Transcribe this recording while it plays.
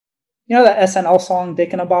You know that SNL song,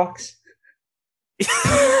 Dick in a Box?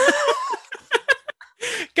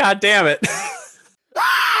 God damn it.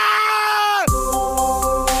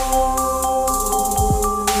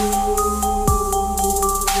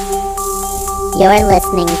 You're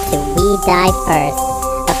listening to We Die First,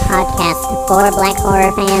 a podcast for Black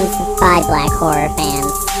horror fans by Black horror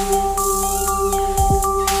fans.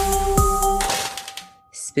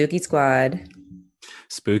 Spooky Squad.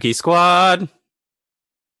 Spooky Squad.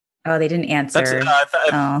 Oh, they didn't answer.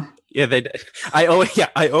 Yeah, they. I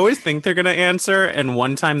always think they're gonna answer, and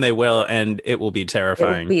one time they will, and it will be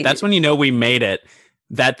terrifying. That's when you know we made it.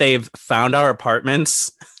 That they've found our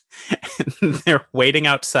apartments, and they're waiting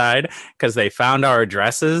outside because they found our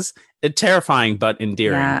addresses. It's terrifying but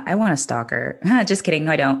endearing. Yeah, I want a stalker. Just kidding.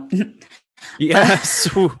 No, I don't. Yes.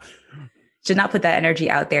 Should not put that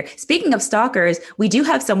energy out there. Speaking of stalkers, we do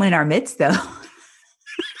have someone in our midst, though.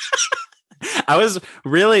 I was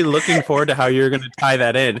really looking forward to how you're going to tie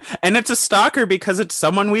that in. And it's a stalker because it's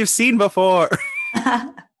someone we've seen before.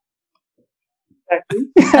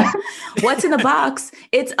 What's in the box?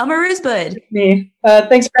 It's Rosebud. Me.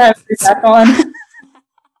 Thanks for having me back on.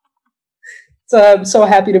 I'm so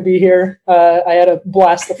happy to be here. I had a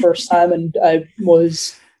blast the first time, and I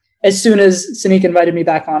was, as soon as Sanique invited me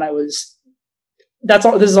back on, this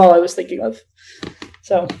is all I was thinking of.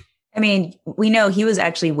 So... I mean, we know he was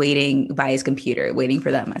actually waiting by his computer, waiting for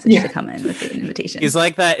that message to come in with the invitation. He's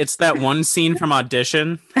like that. It's that one scene from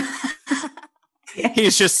Audition. Yeah.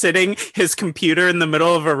 He's just sitting, his computer in the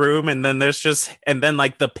middle of a room, and then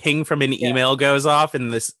like the ping from an email goes off,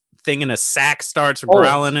 and this thing in a sack starts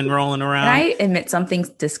growling and rolling around. Can I admit something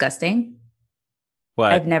disgusting?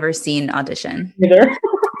 What? I've never seen Audition. Neither.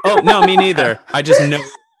 Oh, no, me neither. I just know.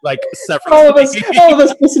 Like several all of us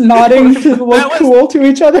just nodding to look cool to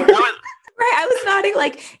each other. Right, I was nodding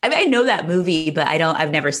like I know that movie, but I've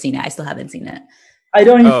never seen it. I still haven't seen it. I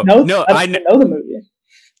don't even know. No, I don't know the movie.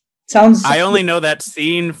 I only know that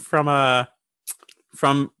scene from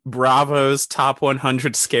Bravo's top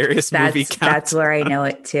 100 scariest movie count. That's where I know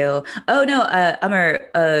it too. Oh no,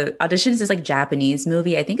 Auditions is like Japanese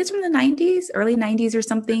movie. I think it's from the 90s, early 90s or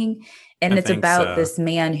something, and it's about this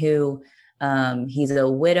man who. He's a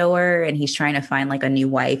widower and he's trying to find like a new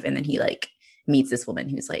wife, and then he like meets this woman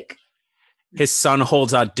who's like his son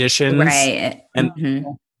holds auditions, right?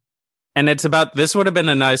 And it's about, this would have been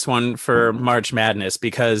a nice one for March Madness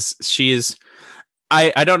because she's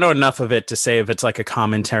I don't know enough of it to say if it's like a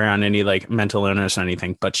commentary on any like mental illness or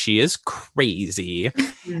anything, but she is crazy.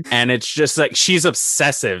 And it's just like, she's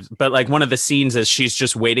obsessive. But like one of the scenes is she's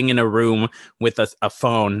just waiting in a room with a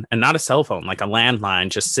phone, and not a cell phone, like a landline,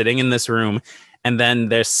 just sitting in this room. And then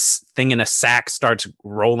this thing in a sack starts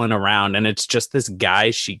rolling around, and it's just this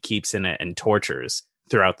guy she keeps in it and tortures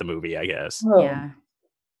throughout the movie, I guess. Oh. Yeah.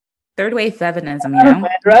 Third wave feminism, you know?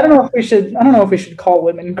 I don't know if we should call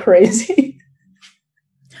women crazy.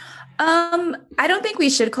 I don't think we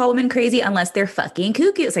should call women crazy unless they're fucking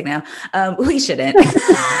cuckoo. It's like, no, we shouldn't.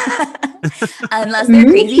 Unless they're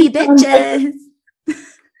crazy bitches.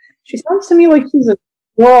 She sounds to me like she's a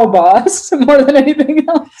girl boss more than anything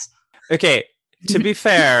else. Okay, to be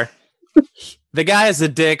fair, the guy is a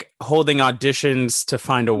dick holding auditions to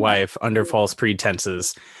find a wife under false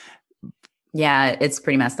pretenses. Yeah, it's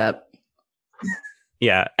pretty messed up.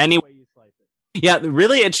 Yeah, anyway. Yeah,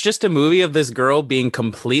 really, it's just a movie of this girl being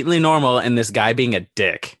completely normal and this guy being a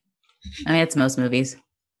dick. I mean, it's most movies.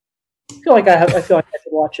 I feel like I should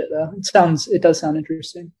watch it though. It does sound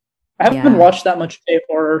interesting. I haven't watched that much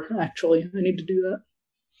horror actually. I need to do that.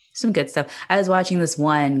 Some good stuff. I was watching this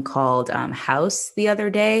one called House the other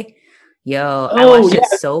day. I watched it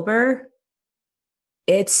sober.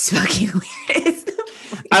 It's fucking weird.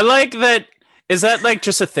 I like that. Is that like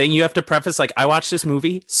just a thing you have to preface? Like, I watched this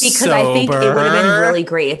movie because sober. I think it would have been really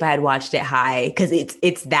great if I had watched it high, because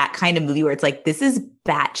it's that kind of movie where it's like, this is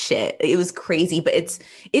batshit. It was crazy, but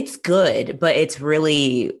it's good, but it's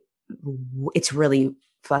really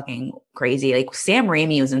fucking crazy. Like Sam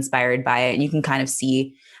Raimi was inspired by it, and you can kind of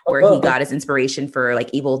see where he got his inspiration for like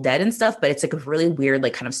Evil Dead and stuff. But it's like a really weird,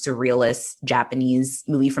 like kind of surrealist Japanese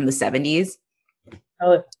movie from the 70s.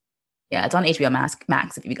 Oh, yeah, it's on HBO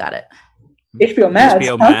Max if you got it. HBO Max.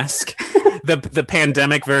 HBO Mask. the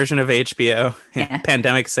pandemic version of HBO. Yeah.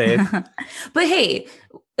 Pandemic save. But hey,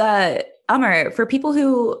 Amr, for people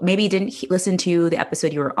who maybe didn't listen to the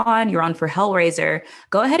episode you're on for Hellraiser,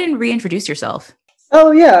 go ahead and reintroduce yourself.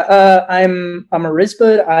 Oh yeah, I'm a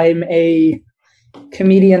Rosebud. I'm a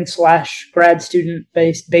comedian / grad student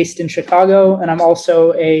based in Chicago, and I'm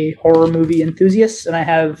also a horror movie enthusiast, and I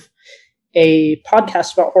have a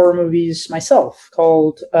podcast about horror movies myself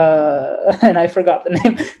called, and I forgot the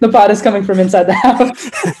name. The pod is coming from inside the house.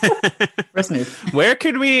 Where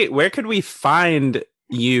could we find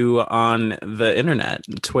you on the internet?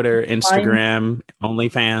 Twitter, Instagram,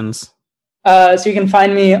 OnlyFans? So you can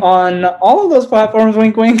find me on all of those platforms.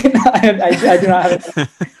 Wink, wink. I do not have it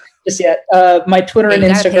just yet. My Twitter and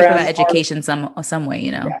Instagram. Pay for that education some way,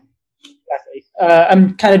 you know. Yeah, exactly.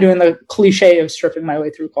 I'm kind of doing the cliche of stripping my way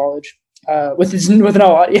through college with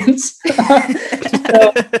no audience.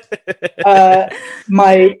 So,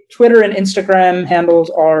 my Twitter and Instagram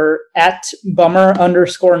handles are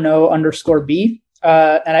 @bummer_no_b.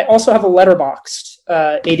 And I also have a Letterboxd,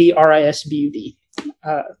 ADRISBUD,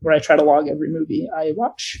 where I try to log every movie I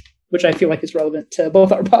watch, which I feel like is relevant to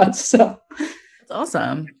both our pods. So that's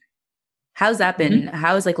awesome. How's that been? Mm-hmm.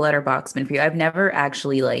 How's like Letterboxd been for you? I've never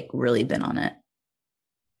actually like really been on it.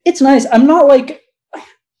 It's nice. I'm not like,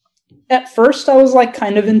 at first I was like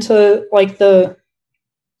kind of into like the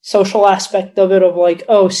social aspect of it, of like,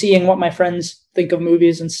 oh, seeing what my friends think of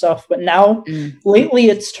movies and stuff. But now lately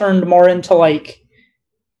it's turned more into like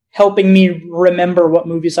helping me remember what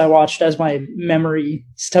movies I watched as my memory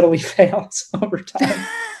steadily fails over time.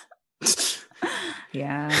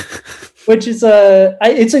 Yeah. Which is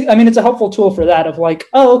it's a helpful tool for that, of like,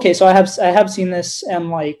 oh, okay, so I have seen this, and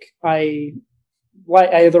like I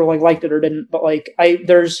either like liked it or didn't, but like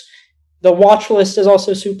there's the watch list is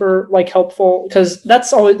also super like helpful, because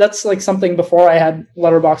that's like something before I had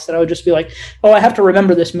Letterboxd that I would just be like, oh, I have to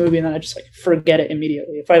remember this movie, and then I just like forget it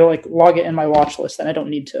immediately. If I like log it in my watch list, then I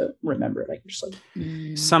don't need to remember it. I can just like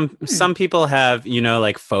some people have, you know,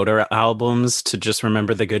 like photo albums to just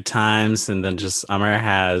remember the good times, and then just Amar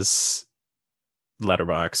has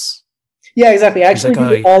Letterboxd. Yeah, exactly. I actually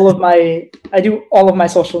do all of my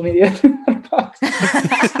social media through Letterboxd.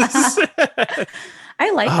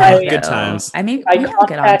 I like that. Good times. I don't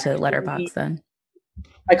get onto Letterboxd then.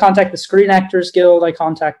 I contact the Screen Actors Guild. I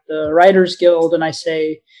contact the Writers Guild, and I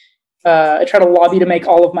say, I try to lobby to make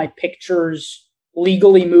all of my pictures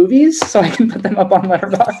legally movies so I can put them up on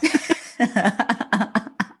Letterboxd.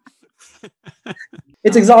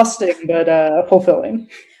 It's exhausting, but fulfilling.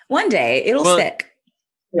 One day it'll stick.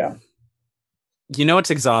 Yeah. You know what's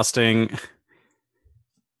exhausting?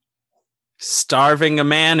 Starving a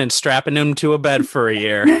man and strapping him to a bed for a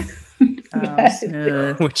year.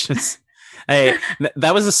 Which is, hey,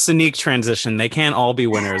 that was a sneak transition. They can't all be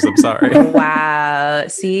winners. I'm sorry. Wow.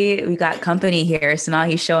 See, we got company here, so now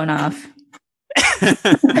he's showing off.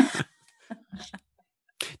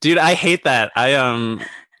 Dude, I hate that.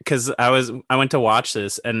 Because I went to watch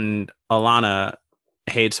this, and Alana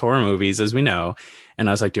hates horror movies, as we know, and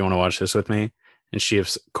I was like, do you want to watch this with me? And she,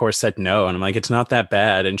 of course, said no. And I'm like, it's not that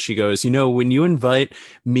bad. And she goes, you know, when you invite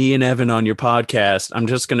me and Evan on your podcast, I'm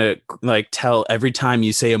just going to like tell every time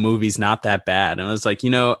you say a movie's not that bad. And I was like, you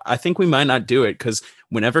know, I think we might not do it, because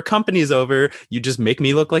whenever company's over, you just make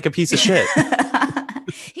me look like a piece of shit.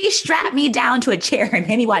 He strapped me down to a chair and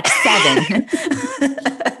made me watch 7.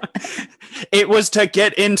 It was to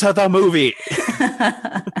get into the movie.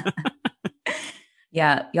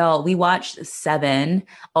 Yeah, y'all, we watched 7,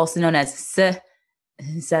 also known as Seven.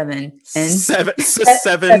 Seven. From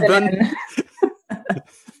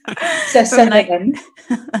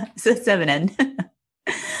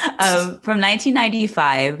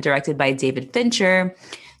 1995, directed by David Fincher,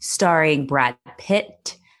 starring Brad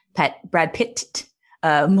Pitt,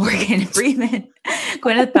 Morgan Freeman,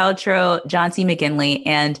 Gwyneth Paltrow, John C. McGinley,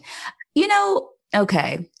 and you know,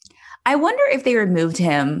 okay, I wonder if they removed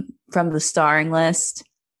him from the starring list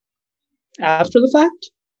after the fact.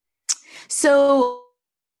 So,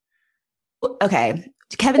 okay,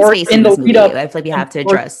 Kevin Spacey in this movie, I feel like we have to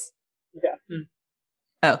address.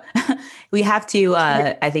 Oh, we have to,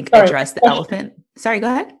 I think, address the elephant. Sorry, go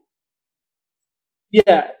ahead.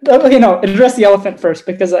 Yeah. Okay, no, address the elephant first,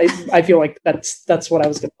 because I feel like that's what I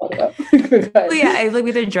was going to talk about. Well, yeah, I like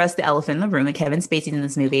we have to address the elephant in the room, and Kevin Spacey in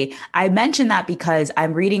this movie. I mentioned that because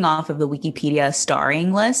I'm reading off of the Wikipedia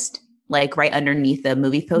starring list, like right underneath the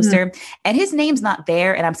movie poster, and his name's not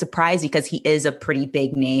there, and I'm surprised because he is a pretty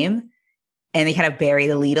big name, and they kind of bury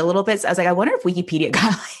the lead a little bit. So I was like, I wonder if Wikipedia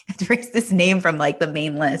got erased this name from like the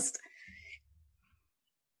main list.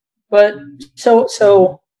 But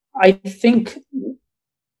so I think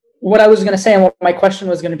what I was going to say, and what my question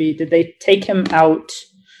was going to be, did they take him out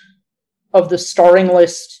of the starring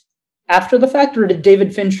list after the fact, or did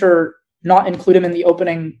David Fincher not include him in the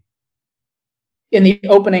opening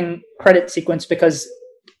credit sequence, because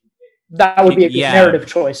that would be a good narrative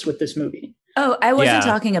choice with this movie? Oh, I wasn't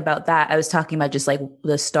talking about that. I was talking about just like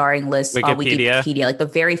the starring list on Wikipedia, like the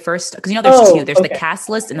very first, because there's two. There's the cast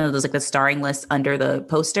list and then there's like the starring list under the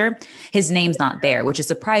poster. His name's not there, which is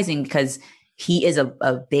surprising because he is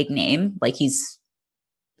a big name. Like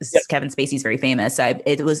Kevin Spacey's very famous. So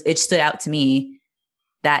it stood out to me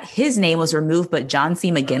that his name was removed, but John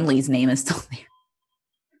C. McGinley's name is still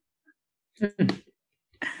there.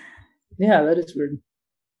 Yeah, that is weird.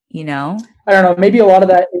 I don't know. Maybe a lot of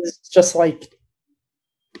that is just like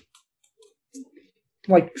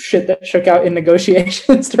shit that shook out in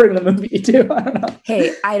negotiations during the movie too. I don't know.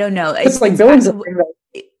 Hey, I don't know. It's like Billings.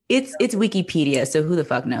 It's Wikipedia, so who the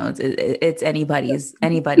fuck knows? It's anybody's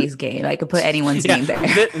game. I could put anyone's name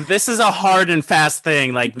there. This is a hard and fast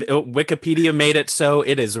thing. Like Wikipedia made it so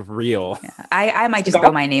it is real. Yeah, I might just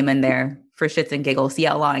throw my name in there for shits and giggles. See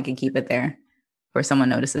how long I can keep it there before someone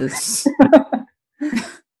notices.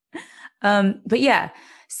 But yeah,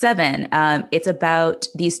 Seven. It's about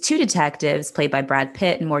these two detectives played by Brad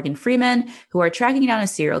Pitt and Morgan Freeman who are tracking down a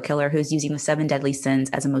serial killer who's using the 7 deadly sins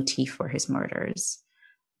as a motif for his murders.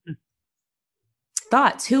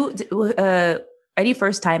 Thoughts? Any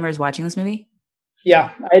first timers watching this movie?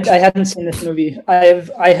 Yeah, I hadn't seen this movie.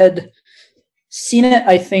 I had seen it,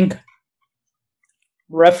 I think,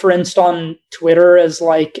 referenced on Twitter as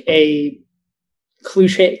like a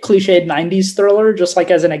cliched 90s thriller, just like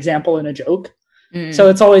as an example and a joke. So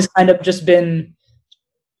it's always kind of just been,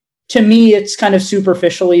 to me, it's kind of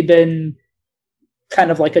superficially been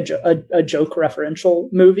kind of like a joke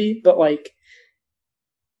referential movie, but like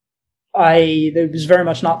it was very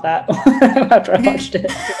much not that after I watched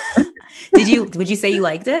it. Would you say you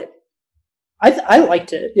liked it? I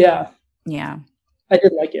liked it. Yeah. Yeah. I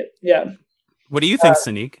did like it. Yeah. What do you think,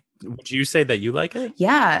 Sanique? Would you say that you like it?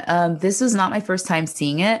 Yeah. This was not my first time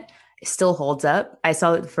seeing it. It still holds up. I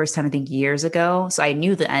saw it the first time, I think, years ago. So I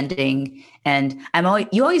knew the ending, and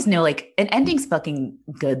you always know like an ending's fucking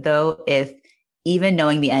good though. If even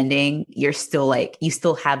knowing the ending, you still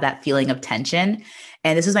have that feeling of tension.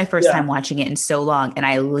 And this was my first time watching it in so long. And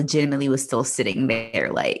I legitimately was still sitting there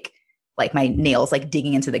like my nails, like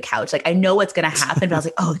digging into the couch. Like I know what's going to happen, but I was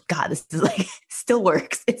like, oh God, this is like still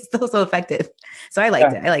works. It's still so effective. So I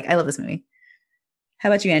liked it. I love this movie. How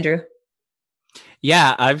about you, Andrew?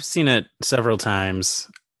 Yeah, I've seen it several times.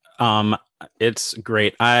 It's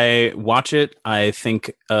great. I watch it. I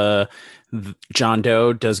think John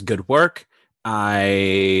Doe does good work.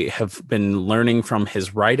 I have been learning from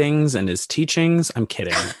his writings and his teachings. I'm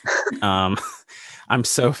kidding. I'm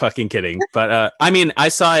so fucking kidding. But I mean, I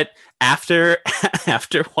saw it after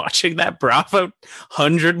watching that Bravo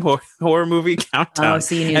 100 horror movie countdown. Oh,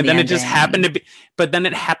 so you knew and the then ending. it just happened to be, but then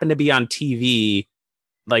it happened to be on TV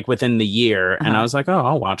like within the year. And I was like, oh,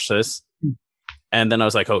 I'll watch this. And then I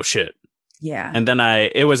was like, oh shit. Yeah. And then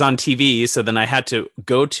it was on TV. So then I had to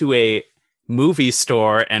go to a movie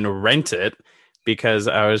store and rent it because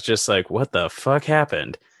I was just like, what the fuck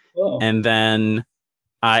happened? Whoa. And then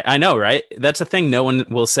I know, right? That's a thing no one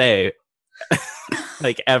will say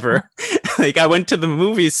like ever. Like I went to the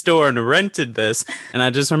movie store and rented this, and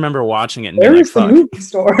I just remember watching it and where being is like, the movie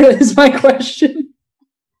store is my question.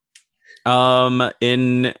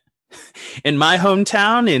 In my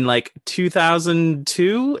hometown in like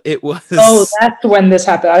 2002, it was. Oh, that's when this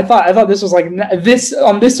happened. I thought this was like this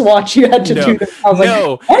on this watch. You had to do this. I was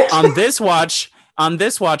like, what? On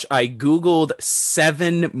this watch, I Googled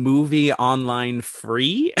 7 movie online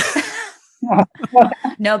free.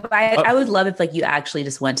 No, but I would love if like you actually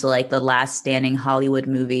just went to like the last standing Hollywood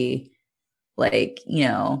movie, like, you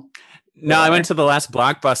know. No, I went to the last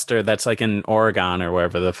Blockbuster that's like in Oregon or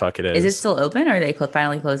wherever the fuck it is. Is it still open or are they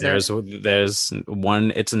finally closed? There's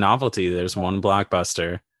one. It's a novelty. There's one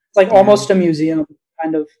Blockbuster. It's like almost a museum,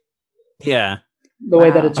 kind of. Yeah. The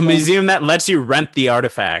way that it's a museum that lets you rent the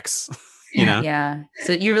artifacts. You know. Yeah.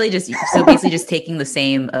 So you're really basically just taking the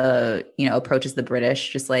same approach as the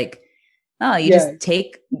British, just like, oh, you just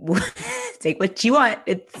take what you want.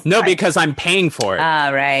 Because I'm paying for it.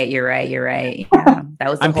 Right. You're right. Yeah, that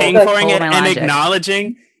was. I'm paying for it and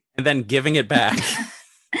acknowledging, and then giving it back.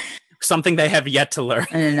 Something they have yet to learn.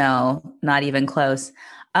 No, not even close.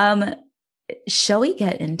 Shall we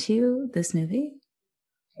get into this movie?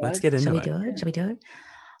 Let's get into it. Shall we do it?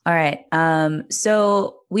 All right.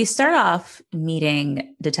 So we start off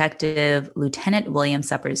meeting Detective Lieutenant William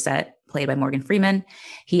Somerset, played by Morgan Freeman.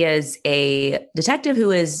 He is a detective who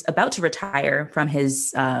is about to retire from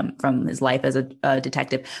his life as a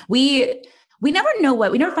detective. We never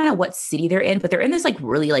find out what city they're in, but they're in this like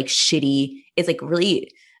really like shitty. It's like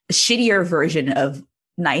really shittier version of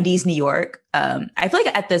 90s New York. I feel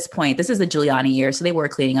like at this point, this is the Giuliani year, so they were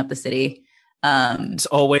cleaning up the city. It's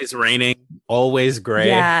always raining, always gray.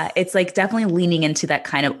 Yeah, it's like definitely leaning into that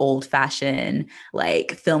kind of old-fashioned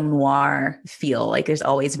like film noir feel. Like there's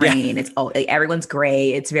always rain. It's all like, everyone's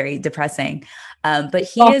gray. It's very depressing. But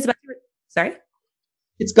he is. Sorry.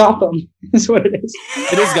 It's Gotham. Is what it is.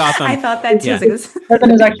 It is Gotham. I thought that too.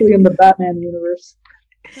 Gotham is actually in the Batman universe.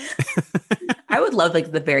 I would love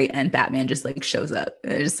like the very end Batman just like shows up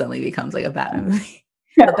and it just suddenly becomes like a Batman movie.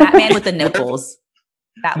 The Batman with the nipples.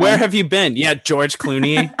 Where have you been? Yeah, George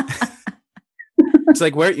Clooney. It's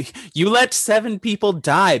like, where you let 7 people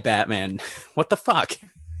die, Batman. What the fuck?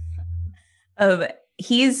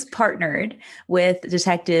 He's partnered with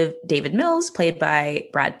Detective David Mills, played by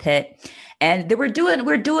Brad Pitt. And we're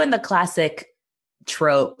doing the classic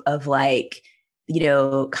trope of like, you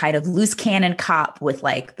know, kind of loose cannon cop with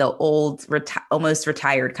like the old, almost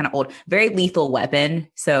retired, kind of old, very lethal weapon.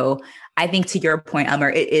 So I think to your point,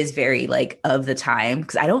 it is very like of the time,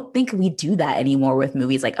 because I don't think we do that anymore with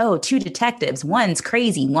movies like, oh, 2 detectives, one's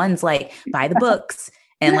crazy, one's like by the books,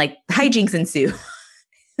 and like hijinks ensue.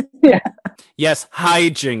 Yeah. Yes,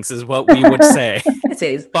 hijinks is what we would say. I'd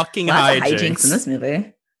say fucking hijinks in this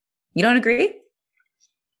movie. You don't agree?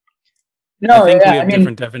 No, I think we have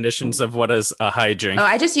different definitions of what is a hijink. Oh,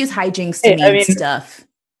 I just use hijinks to mean stuff.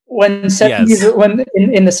 When in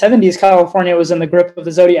the 70s, California was in the grip of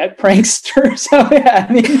the Zodiac prankster. So yeah,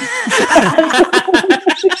 I mean,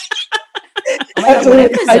 what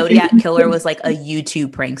if the Zodiac killer was like a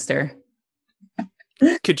YouTube prankster?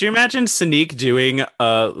 Could you imagine Sneak doing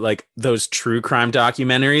like those true crime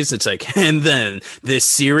documentaries? It's like, and then this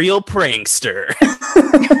serial prankster.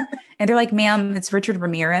 And they're like, ma'am, it's Richard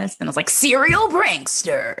Ramirez. And I was like, serial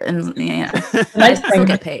prankster. And yeah, I still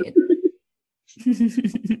get paid.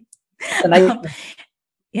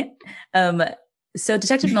 So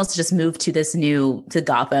Detective Mills just moved to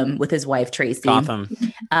Gotham with his wife, Tracy. Gotham.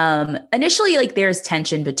 Initially, like there's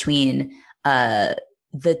tension between the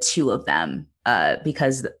two of them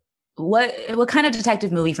because what kind of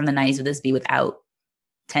detective movie from the 90s would this be without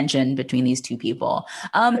tension between these two people?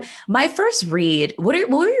 My first read, what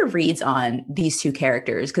were your reads on these two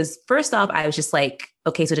characters? Because first off, I was just like,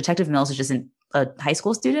 okay, so Detective Mills is just a high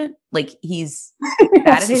school student, like he's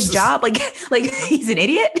bad at his job, like he's an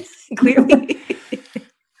idiot, clearly.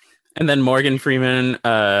 And then Morgan Freeman,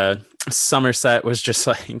 Somerset was just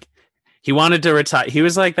like, he wanted to retire. He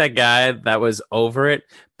was like that guy that was over it,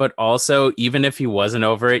 but also even if he wasn't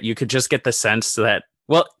over it, you could just get the sense that,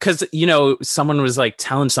 well, because, you know, someone was like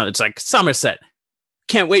telling something. It's like, Somerset,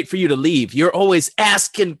 can't wait for you to leave. You're always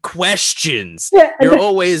asking questions. Yeah, you're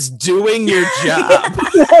always doing your job.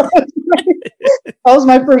 That was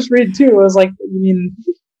my first read too. I was like, you mean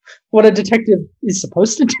what a detective is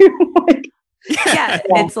supposed to do? Yeah,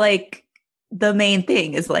 it's like the main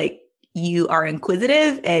thing is like you are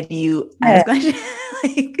inquisitive and you ask questions.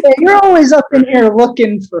 You're always up in here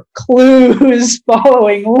looking for clues,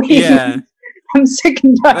 following leads. Yeah. I'm sick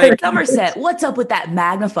and tired. Like, Somerset, what's up with that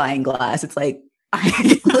magnifying glass? It's like,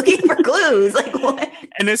 I'm looking for clues. Like what?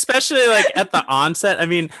 And especially like at the onset, I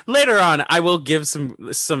mean, later on, I will give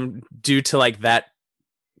some due to like that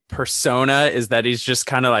persona is that he's just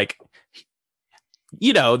kind of like,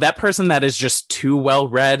 you know, that person that is just too well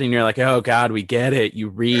read, and you're like, oh God, we get it. You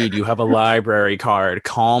read, you have a library card.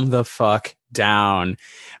 Calm the fuck down.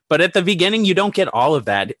 But at the beginning, you don't get all of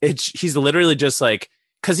that. He's literally just like,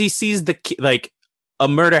 because he sees like a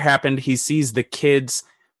murder happened. He sees the kid's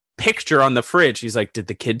picture on the fridge. He's like, did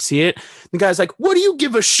the kid see it? The guy's like, what do you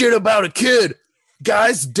give a shit about a kid?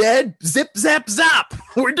 Guy's dead. Zip, zap, zap.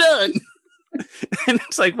 We're done. And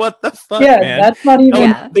it's like, what the fuck, man? That's not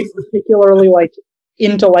even a particularly like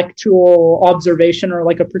intellectual observation or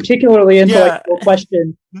like a particularly intellectual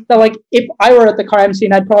question. So like if I were at the crime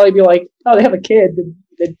scene, I'd probably be like, oh, they have a kid.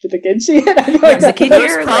 Did the kid see it?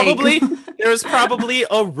 There was probably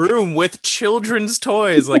a room with children's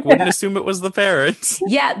toys. Like, wouldn't assume it was the parents.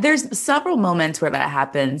 Yeah, there's several moments where that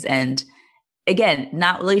happens. And again,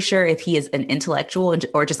 not really sure if he is an intellectual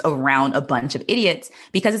or just around a bunch of idiots,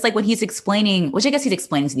 because it's like when he's explaining, which I guess he's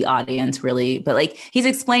explaining to the audience really, but like he's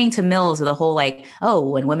explaining to Mills the whole like, oh,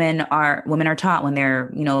 when women are taught when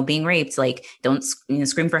they're, you know, being raped, like don't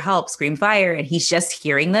scream for help, scream fire. And he's just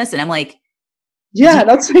hearing this. And I'm like, yeah,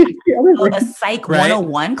 that's like a psych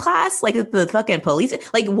 101 class, like the fucking police.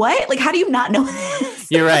 Like what? Like how do you not know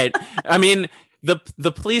this? You're right. I mean,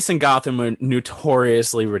 the police in Gotham are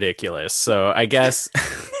notoriously ridiculous. So I guess.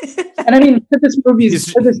 And I mean, to this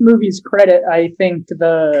movie's credit, I think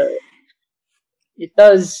it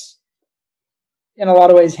does, in a lot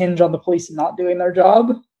of ways, hinge on the police not doing their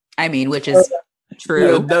job. I mean, which is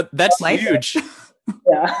true. That's huge.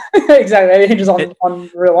 Yeah, exactly. It hinges on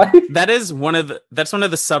real life. That's one of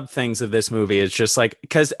the sub things of this movie. It's just like,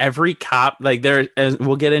 because every cop, like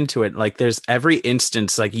we'll get into it, like there's every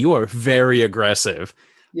instance, like you are very aggressive.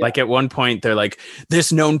 Yeah. Like at one point they're like,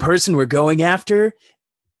 this known person we're going after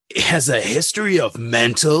has a history of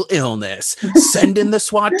mental illness. Send in the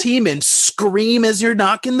SWAT team and scream as you're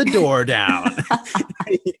knocking the door down.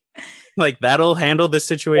 Like that'll handle this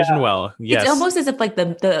situation well. Yes. It's almost as if like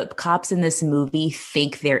the cops in this movie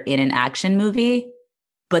think they're in an action movie,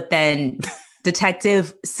 but then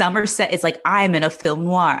Detective Somerset is like, I'm in a film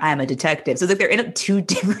noir. I'm a detective. So it's like they're in two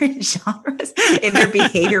different genres and their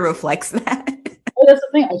behavior reflects that. Well, that's the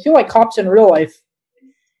thing. I feel like cops in real life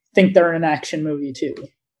think they're in an action movie too.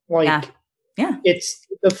 Like, yeah. It's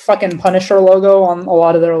the fucking Punisher logo on a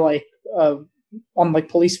lot of their like, on like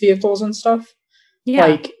police vehicles and stuff. Yeah.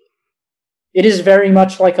 Like, it is very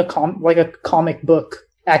much like a comic book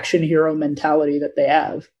action hero mentality that they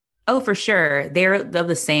have. Oh, for sure. They're of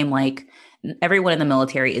the same, like, everyone in the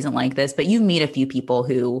military isn't like this, but you meet a few people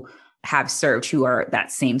who have served who are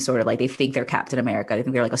that same sort of like, they think they're Captain America. They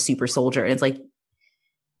think they're like a super soldier. And it's like,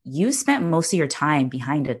 you spent most of your time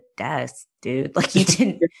behind a desk, dude. Like you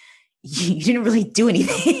didn't really do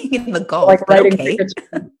anything in the Gulf. Like writing tickets.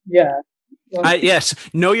 Yeah. Yes.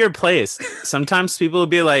 Know your place. Sometimes people will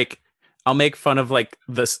be like, I'll make fun of like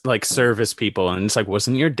this, like service people. And it's like,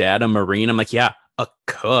 wasn't your dad a Marine? I'm like, yeah, a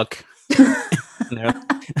cook.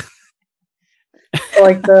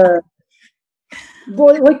 Like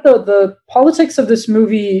the politics of this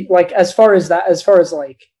movie, like as far as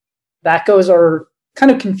like that goes, are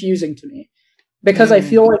kind of confusing to me because I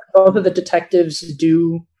feel like both of the detectives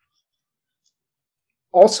do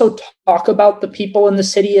also talk about the people in the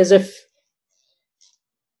city as if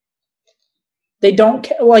they don't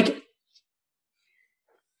like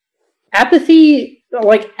apathy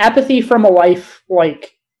from a life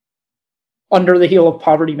like under the heel of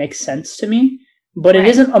poverty makes sense to me, but It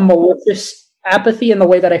isn't a malicious apathy in the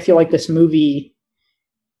way that I feel like this movie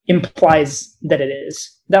implies that it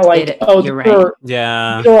is. That like, these are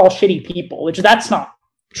all shitty people, which that's not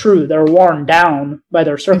true. They're worn down by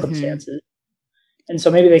their circumstances. Mm-hmm. And so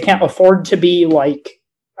maybe they can't afford to be like,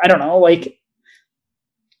 I don't know, like,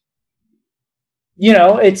 you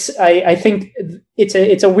know, I think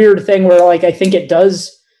it's a weird thing where like, I think it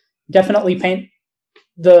does definitely it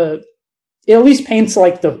at least paints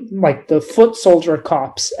like the foot soldier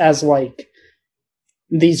cops as like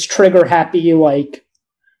these trigger happy, like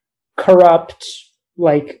corrupt,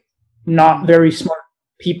 like not very smart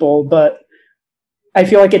people, but I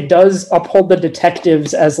feel like it does uphold the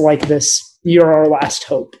detectives as like this you're our last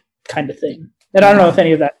hope kind of thing. And I don't know if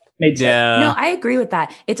any of that made sense. Yeah. No, I agree with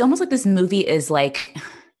that. It's almost like this movie is like,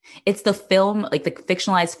 it's the film, like the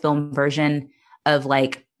fictionalized film version of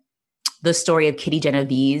like the story of Kitty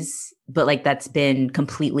Genovese, but like that's been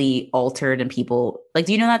completely altered and people like,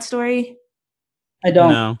 do you know that story? I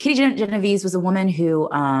don't. No. Kitty Genovese was a woman who,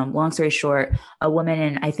 long story short, a woman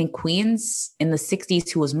in, I think, Queens in the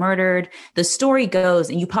 60s who was murdered. The story goes,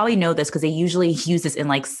 and you probably know this because they usually use this in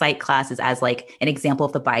like psych classes as like an example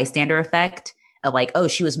of the bystander effect of like, oh,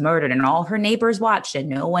 she was murdered and all her neighbors watched and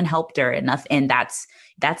no one helped her enough. And that's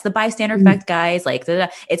the bystander effect, guys. Like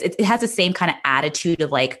it has the same kind of attitude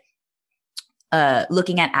of like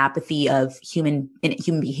looking at apathy of human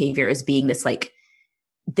behavior as being this like,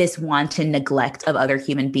 this wanton neglect of other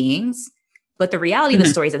human beings. But the reality of the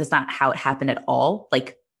story is that that's not how it happened at all.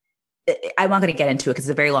 Like, I'm not going to get into it because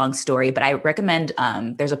it's a very long story, but I recommend,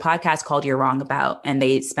 there's a podcast called You're Wrong About, and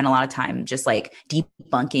they spend a lot of time just like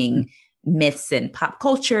debunking myths and pop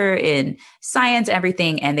culture and science and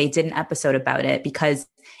everything. And they did an episode about it because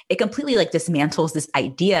it completely like dismantles this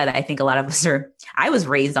idea that I think a lot of us I was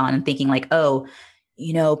raised on and thinking like, oh,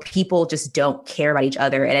 you know, people just don't care about each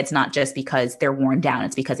other. And it's not just because they're worn down.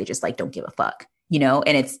 It's because they just like, don't give a fuck, you know?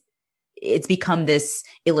 And it's become this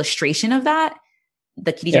illustration of that,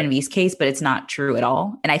 the Kitty Genovese case, but it's not true at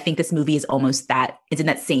all. And I think this movie is almost that. It's in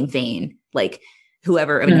that same vein. Like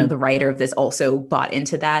whoever, the writer of this also bought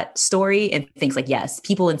into that story and thinks like, yes,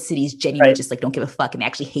 people in cities genuinely just like, don't give a fuck. And they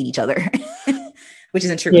actually hate each other, which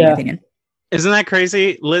isn't true in my opinion. Isn't that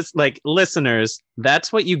crazy? Listeners,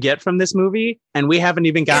 that's what you get from this movie. And we haven't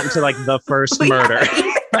even gotten to like the first murder.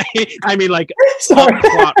 Right? I mean, like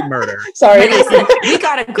plot murder. Sorry. Listen, we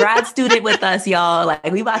got a grad student with us, y'all.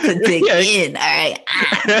 Like we about to dig in. All right.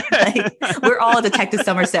 Like, we're all Detective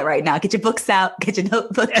Somerset right now. Get your books out. Get your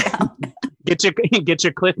notebook out. Get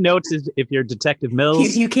your cliff notes if you're Detective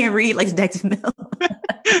Mills. You can't read like Detective Mills.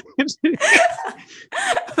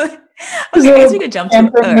 Okay, I guess we could jump to in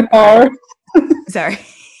the car. Sorry.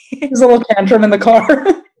 There's a little tantrum in the car.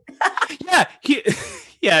 Yeah,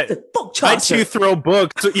 yeah. I too throw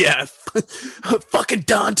books. Yeah, fucking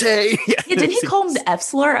Dante. Yeah, didn't he call him the F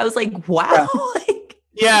slur? I was like, wow.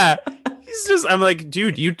 Yeah. He's just, I'm like,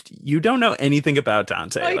 dude, you don't know anything about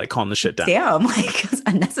Dante. Like calm the shit down. Damn, like it's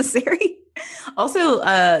unnecessary. Also,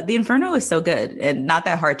 the Inferno is so good and not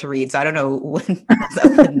that hard to read. So I don't know when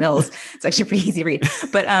Mills. It's actually pretty easy to read.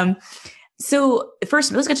 But so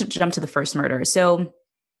first, let's jump to the first murder. So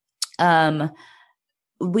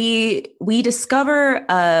we discover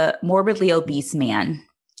a morbidly obese man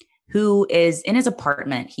who is in his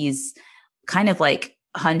apartment. He's kind of like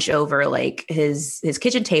hunch over like his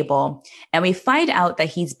kitchen table, and we find out that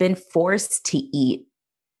he's been forced to eat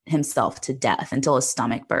himself to death until his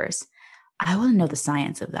stomach bursts. I want to know the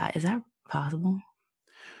science of that. Is that possible?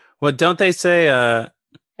 Well, don't they say I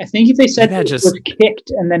think they said he was kicked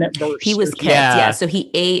and then it burst. He was kicked, yeah. So he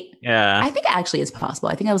ate. Yeah. I think it actually is possible.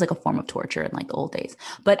 I think that was like a form of torture in like the old days.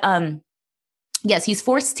 But yes, he's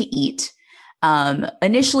forced to eat.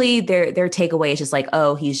 Initially their takeaway is just like,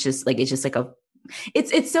 oh, he's just like, it's just like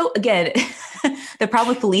it's so, again, the problem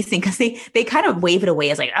with policing, because they kind of wave it away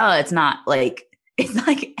as like, oh, it's not like,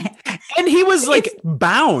 and he was like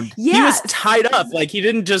bound. Yeah. He was tied up. Like he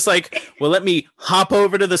didn't just like, well, let me hop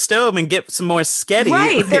over to the stove and get some more sketty.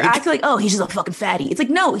 Right. They're acting like, oh, he's just a fucking fatty. It's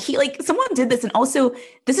like, no, he like someone did this. And also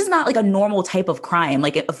this is not like a normal type of crime,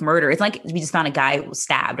 like of murder. It's like we just found a guy who was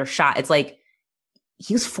stabbed or shot. It's like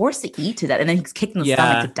he was forced to eat to that. And then he's kicked in the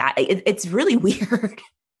stomach to die. It's really weird.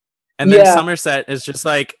 And then Somerset is just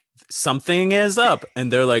like, something is up,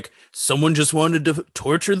 and they're like, someone just wanted to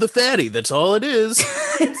torture the fatty. That's all it is.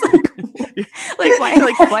 It's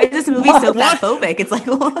why is this movie so fatphobic? It's like,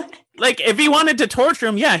 what? Like if he wanted to torture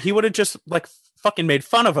him, he would have just like fucking made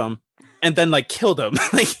fun of him and then like killed him.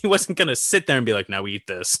 Like he wasn't gonna sit there and be like, now eat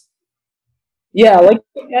this. Yeah, like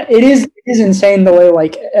it is insane the way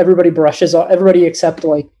like everybody except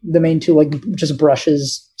like the main two like just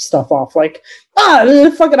brushes stuff off like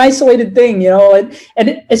a fucking isolated thing, you know,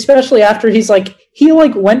 and especially after he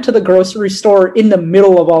went to the grocery store in the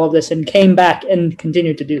middle of all of this and came back and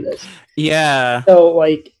continued to do this. Yeah. So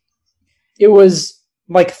like it was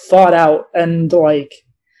like thought out and like,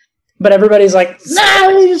 but everybody's like,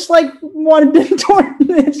 nah, he just like wanted to torture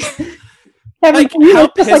this. Like, how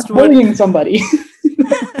pissed bullying somebody?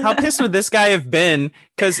 How pissed would this guy have been?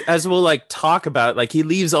 Because as we'll like talk about, like he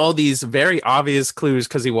leaves all these very obvious clues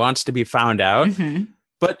because he wants to be found out. Mm-hmm.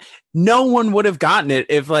 But no one would have gotten it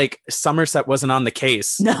if like Somerset wasn't on the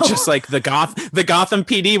case. No. Just like the Gotham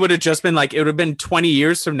PD would have just been like, it would have been 20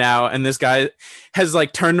 years from now, and this guy has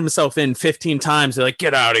like turned himself in 15 times. They're like,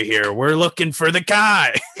 get out of here. We're looking for the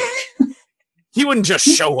guy. He wouldn't just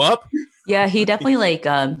show up. Yeah, he definitely like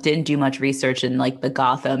didn't do much research in like the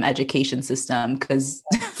Gotham education system because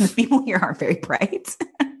the people here aren't very bright.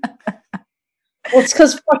 Well, it's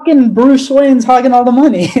because fucking Bruce Wayne's hogging all the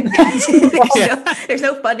money. There's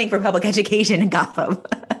no funding for public education in Gotham.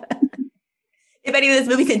 If any of this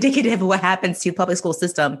movie is indicative of what happens to the public school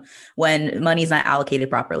system when money is not allocated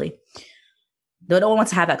properly. No one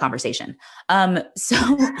wants to have that conversation. So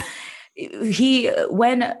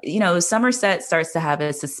when Somerset starts to have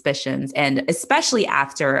his suspicions, and especially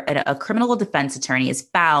after a criminal defense attorney is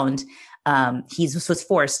found, he was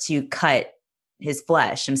forced to cut his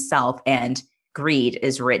flesh himself, and greed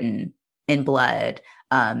is written in blood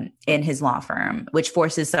in his law firm, which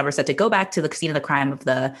forces Somerset to go back to the scene of the crime of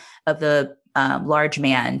the large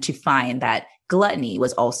man to find that gluttony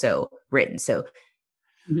was also written. So,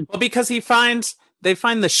 well, because they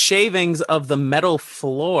find the shavings of the metal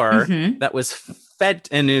floor that was fed,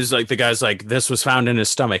 and is like, the guy's like, this was found in his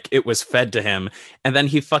stomach. It was fed to him. And then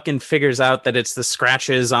he fucking figures out that it's the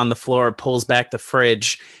scratches on the floor, pulls back the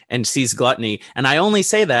fridge and sees gluttony. And I only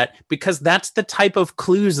say that because that's the type of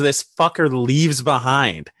clues this fucker leaves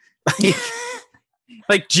behind.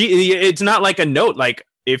 It's not like a note, like,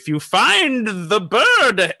 if you find the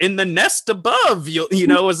bird in the nest above,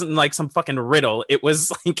 it wasn't like some fucking riddle. It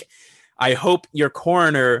was like, I hope your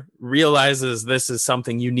coroner realizes this is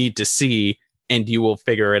something you need to see and you will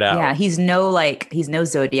figure it out. Yeah, he's no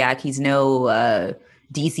Zodiac. He's no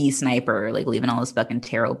DC sniper, like leaving all his fucking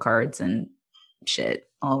tarot cards and shit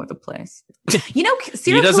all over the place. Serial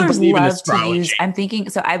killers love to use. I'm thinking,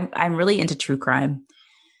 so I'm really into true crime.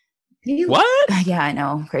 What? Yeah, I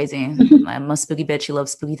know. Crazy. I'm a spooky bitch who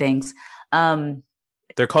loves spooky things.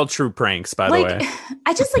 They're called true pranks, by the way.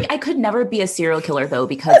 I could never be a serial killer though,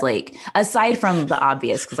 because like, aside from the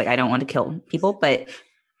obvious, because like I don't want to kill people, but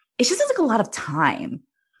it's just like a lot of time,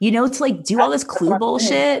 to like do all this clue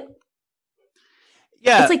bullshit.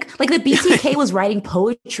 Yeah. It's like the BTK was writing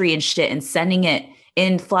poetry and shit and sending it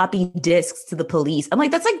in floppy disks to the police. I'm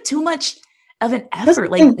like, that's like too much of an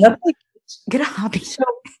effort. Like, get a hobby. So,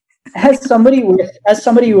 as somebody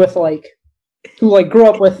with like, who like grew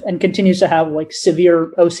up with and continues to have like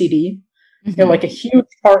severe OCD, you know, like a huge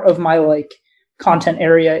part of my like content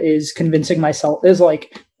area is convincing myself, is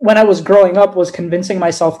like when I was growing up, was convincing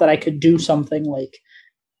myself that I could do something like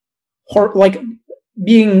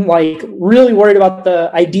being like really worried about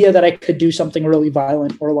the idea that I could do something really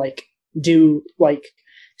violent or like do like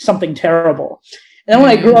something terrible. And then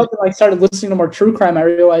when I grew up and like started listening to more true crime, I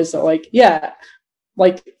realized that like, yeah,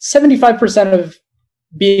 like 75% of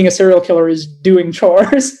being a serial killer is doing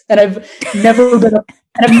chores, and I've never been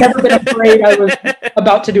afraid I was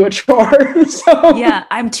about to do a chore. So yeah,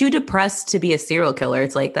 I'm too depressed to be a serial killer.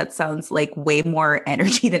 It's like, that sounds like way more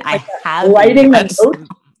energy than I have.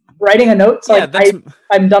 Writing a note. So like,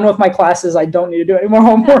 I'm done with my classes. I don't need to do any more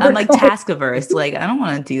homework. I'm like task averse. Like, I don't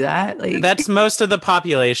want to do that. Like, that's most of the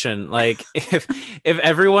population. Like, if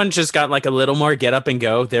everyone just got like a little more get up and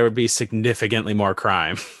go, there would be significantly more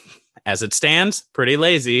crime. As it stands, pretty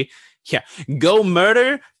lazy. Yeah, go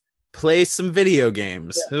murder, play some video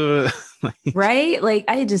games. Yeah. Right? Like,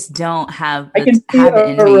 I just don't have the habit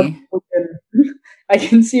in me. I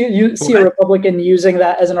can see a Republican using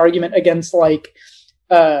that as an argument against like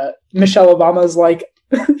Michelle Obama's like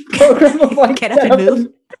program of like get up and move.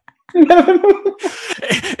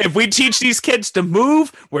 If we teach these kids to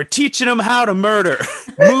move, we're teaching them how to murder.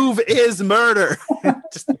 Move is murder.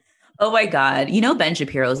 Oh my God. You know, Ben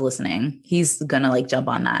Shapiro's listening. He's gonna like jump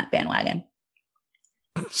on that bandwagon.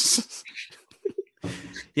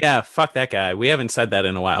 Yeah, fuck that guy. We haven't said that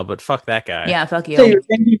in a while, but fuck that guy. Yeah, fuck you. So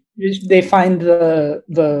they find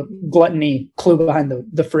the gluttony clue behind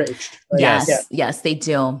the fridge. Right? Yes, they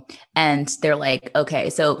do. And they're like, okay,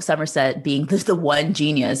 so Somerset being the one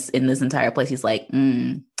genius in this entire place, he's like,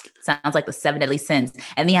 sounds like the 7 deadly sins.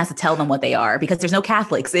 And he has to tell them what they are because there's no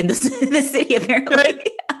Catholics in the city, apparently. Right.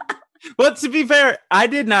 Well, to be fair, I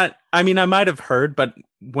might have heard, but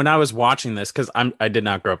when I was watching this, because I did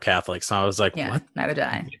not grow up Catholic, so I was like, what? Neither did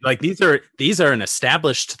I. Like, these are an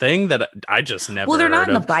established thing that I just never. Well, they're not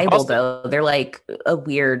in the Bible also, though. They're like a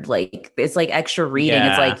weird, like, it's like extra reading.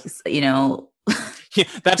 Yeah. It's like, you know. Yeah,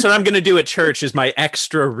 that's what I'm gonna do at church is my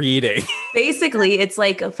extra reading. Basically, it's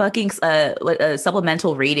like a fucking a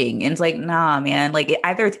supplemental reading, and it's like, nah, man. Like,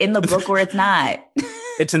 either it's in the book or it's not.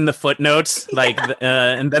 It's in the footnotes, like,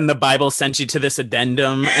 and then the Bible sent you to this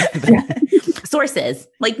addendum. Sources,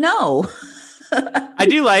 like, no. I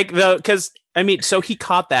do like though, because I mean, so he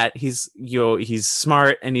caught that. He's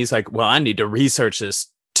smart, and he's like, well, I need to research this.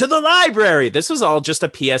 To the library. This was all just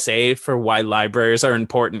a PSA for why libraries are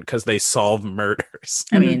important, because they solve murders.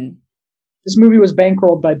 I mean, this movie was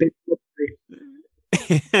bankrolled by Big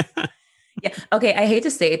Yeah. Okay. I hate to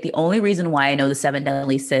say it. The only reason why I know the 7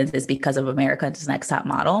 deadly sins is because of America's Next Top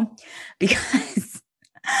Model, because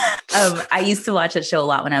I used to watch that show a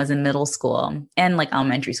lot when I was in middle school and like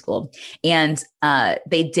elementary school. And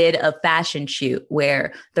they did a fashion shoot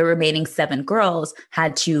where the remaining 7 girls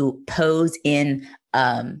had to pose in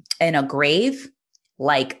a grave,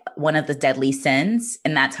 like one of the deadly sins.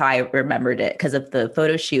 And that's how I remembered it, because of the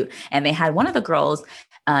photo shoot. And they had one of the girls,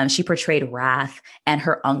 she portrayed Wrath, and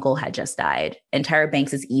her uncle had just died. And Tyra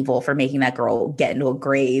Banks is evil for making that girl get into a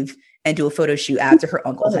grave and do a photo shoot after her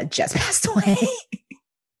uncle had just passed away.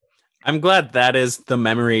 I'm glad that is the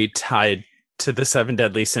memory tied to the 7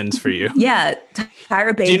 deadly sins for you. Yeah.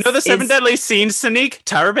 Tyra Banks. Do you know the 7 deadly sins, Sanique?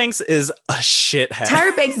 Tyra Banks is a shithead.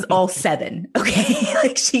 Tyra Banks is all 7. Okay.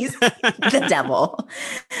 Like, she's the devil.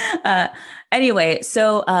 Anyway,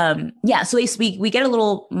 so so we get a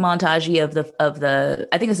little montage of the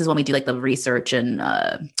I think this is when we do like the research, and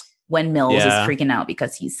when Mills is freaking out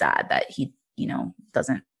because he's sad that he,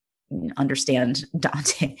 doesn't understand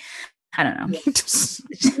Dante. I don't know.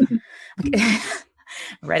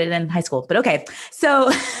 Read it in high school, but okay.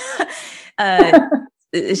 So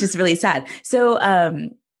it's just really sad. So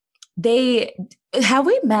we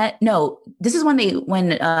met? No, this is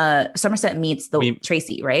when Somerset meets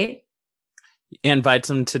Tracy, right? Invites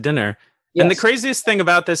him to dinner. Yes. And the craziest thing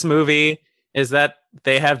about this movie is that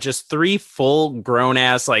they have just 3 full grown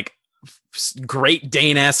ass, like, Great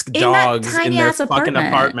Dane-esque dogs in their fucking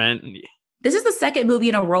apartment. This is the second movie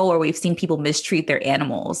in a row where we've seen people mistreat their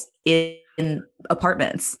animals in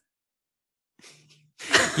apartments.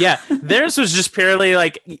 Yeah, theirs was just purely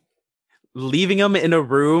like leaving them in a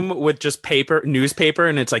room with just newspaper,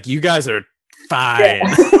 and it's like, you guys are fine.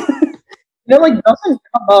 Yeah.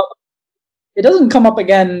 It doesn't come up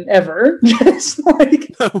again ever. Just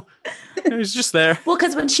like It was just there. Well,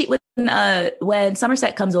 because when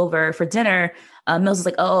Somerset comes over for dinner, Mills is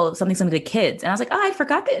like, "Oh, something's gonna be the kids," and I was like, "Oh, I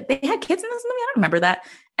forgot that they had kids in this movie. I don't remember that."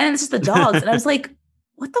 And it's just the dogs, and I was like,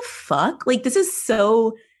 "What the fuck? Like, this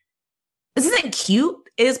isn't cute.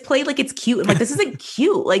 It is played like it's cute, and like this isn't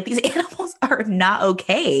cute. Like these animals are not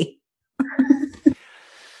okay."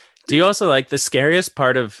 Do you also like the scariest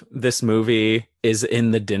part of this movie is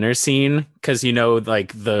in the dinner scene? Because, you know,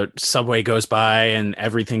 like the subway goes by and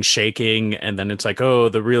everything's shaking. And then it's like, oh,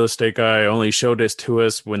 the real estate guy only showed this to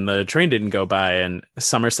us when the train didn't go by. And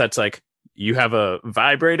Somerset's like, you have a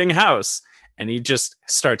vibrating house. And he just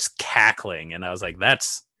starts cackling. And I was like,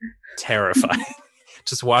 that's terrifying.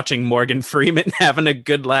 Just watching Morgan Freeman having a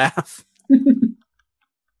good laugh.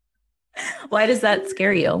 Why does that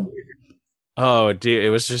scare you? Oh, dude, it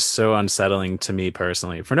was just so unsettling to me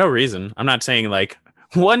personally for no reason. I'm not saying like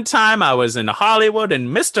one time I was in Hollywood and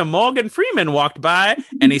Mr. Morgan Freeman walked by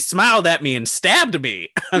and he smiled at me and stabbed me.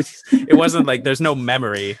 It wasn't like there's no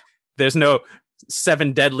memory. There's no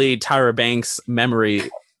Seven Deadly Tyra Banks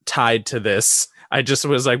memory tied to this. I just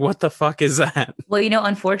was like, what the fuck is that? Well, you know,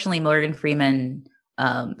 unfortunately, Morgan Freeman,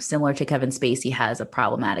 similar to Kevin Spacey, has a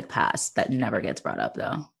problematic past that never gets brought up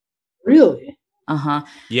though. Really? Uh-huh.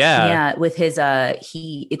 Yeah. With his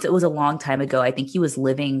it was a long time ago. I think he was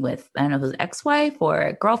living with, I don't know if it was ex-wife or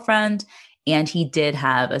a girlfriend, and he did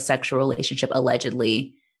have a sexual relationship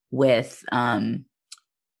allegedly with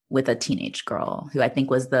a teenage girl who I think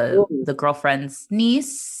was the girlfriend's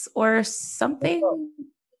niece or something.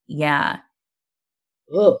 Yeah.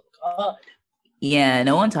 Oh God. Yeah,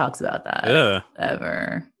 no one talks about that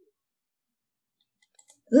ever.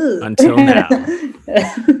 Until now.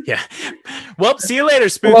 Yeah. Well, see you later,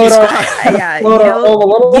 Spooky Squad. Yeah.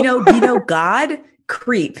 You know, God,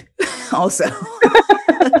 creep also.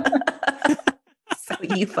 So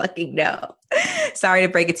you fucking know. Sorry to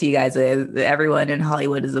break it to you guys. Everyone in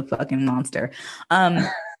Hollywood is a fucking monster.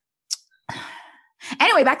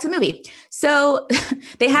 Anyway, back to the movie. So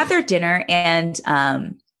they have their dinner and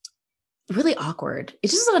really awkward.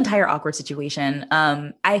 It's just an entire awkward situation.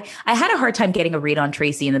 I had a hard time getting a read on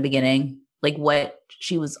Tracy in the beginning, like what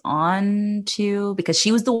she was on to, because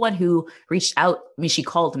she was the one who reached out. I mean, she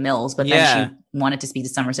called Mills, but then she wanted to speak to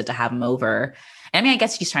Somerset to have him over. And I mean, I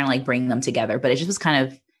guess she's trying to like bring them together, but it just was kind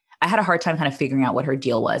of, I had a hard time kind of figuring out what her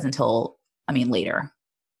deal was until, I mean, later.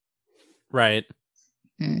 Right.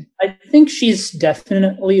 I think she's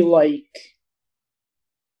definitely like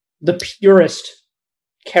the purest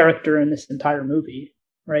character in this entire movie,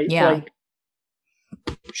 right? Yeah. Like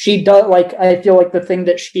she does, like, I feel like the thing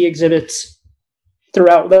that she exhibits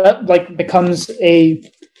throughout that like becomes a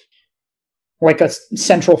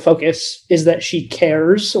central focus is that she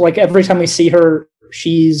cares. Like every time we see her,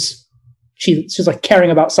 she's like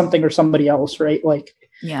caring about something or somebody else, right? Like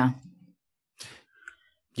yeah,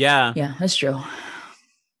 that's true.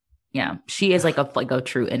 Yeah, she is like a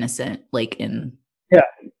true innocent, like in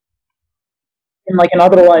like an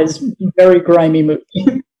otherwise very grimy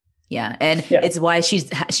movie. Yeah, and it's why she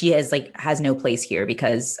has no place here,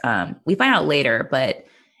 because we find out later, but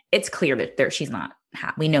it's clear that she's not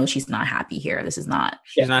happy. We know she's not happy here. This is not.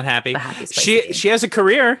 She's not happy. The happiest place she has a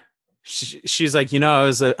career. She's like, you know,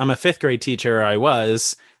 I'm a fifth grade teacher. I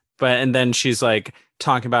was, and then she's like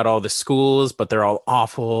talking about all the schools, but they're all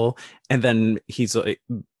awful. And then he's like,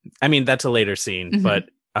 I mean, that's a later scene, but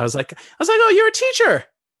I was like, oh, you're a teacher.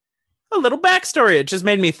 A little backstory. It just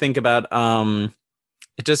made me think about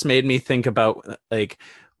like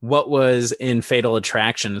what was in Fatal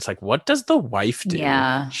Attraction. It's like, what does the wife do?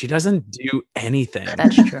 Yeah. She doesn't do anything.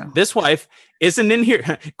 That's true. This wife isn't in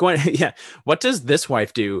here going, yeah. What does this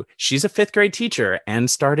wife do? She's a fifth grade teacher and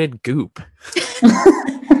started Goop.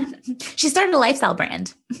 She started a lifestyle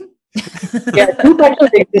brand. Yeah, Goop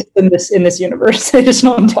actually exists in this universe. I just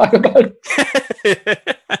don't talk about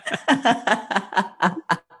it.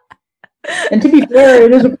 And to be fair,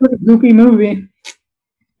 it is a pretty goopy movie.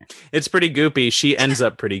 It's pretty goopy. She ends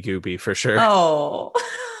up pretty goopy for sure. Oh,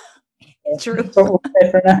 true. So we'll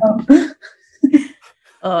say for now.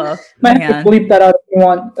 Oh, might have to bleep that out if you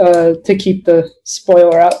want to keep the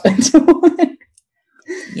spoiler out.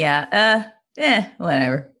 Yeah.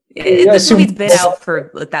 Whatever. This movie's been out for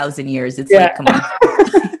 1,000 years. It's like, come on.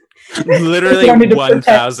 Literally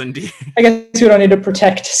 1,000 years. I guess we don't need to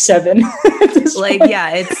protect Seven. Like,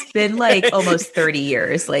 yeah, it's been like almost 30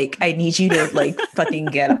 years. Like, I need you to like fucking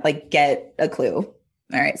get a clue.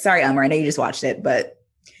 All right. Sorry, Umar. I know you just watched it, but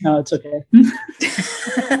no, it's okay.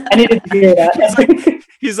 I needed to hear that.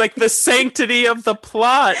 He's like the sanctity of the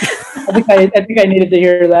plot. I think I needed to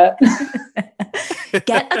hear that.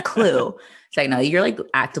 Get a clue. It's like, no, you're like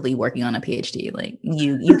actively working on a PhD. Like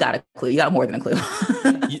you got a clue. You got more than a clue.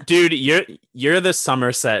 Dude, you're the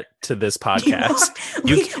Somerset to this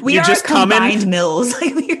podcast. We are just combined Mills.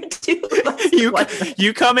 Like we're two.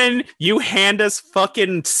 You come in, you hand us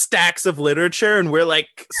fucking stacks of literature, and we're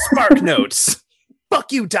like, Spark Notes.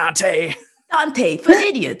 Fuck you, Dante. Dante for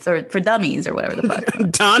idiots or for dummies or whatever the fuck.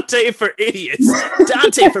 Dante for idiots.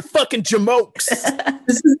 Dante for fucking jamokes.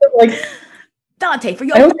 This is like Dante for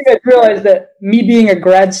your. I don't think I realized that me being a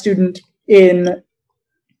grad student in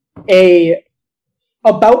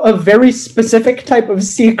about a very specific type of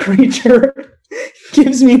sea creature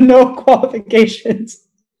gives me no qualifications.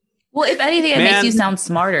 Well, if anything, it makes you sound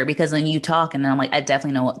smarter because when you talk, and then I'm like, I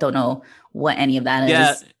definitely don't know what any of that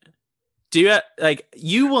is. Do you like?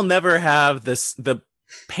 You will never have the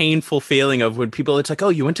painful feeling of when people. It's like, oh,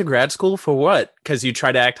 you went to grad school for what? Because you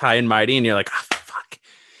try to act high and mighty, and you're like, oh, fuck,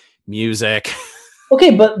 music.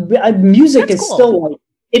 Okay, but music that's is cool. Still like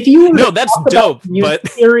if you were that's dope. But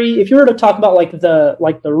theory, if you were to talk about like the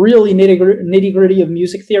really nitty gritty of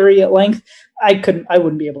music theory at length, I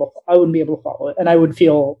wouldn't be able to follow it, and I would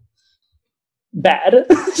feel bad.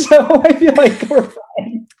 So I feel like we're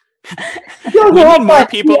fine. We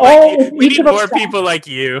need more people like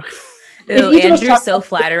you. Ew, Andrew's so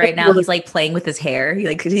flattered right now. He's like playing with his hair.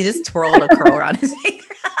 He just twirled a curl around his hair.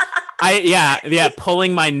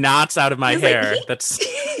 Pulling my knots out of my hair. That's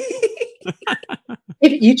if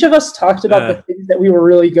each of us talked about the things that we were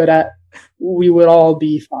really good at, we would all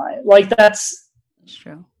be fine. Like that's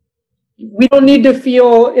true. We don't need to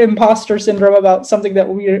feel imposter syndrome about something that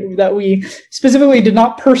we specifically did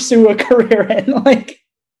not pursue a career in. Like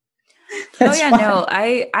oh yeah, fine. No,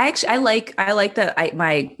 I actually like that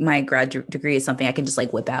my grad degree is something I can just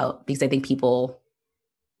like whip out because I think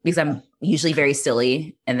because I'm usually very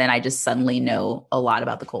silly and then I just suddenly know a lot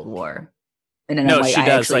about the Cold War. And then no, she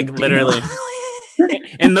does like literally.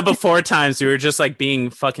 In the before times, we were just like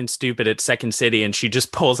being fucking stupid at Second City, and she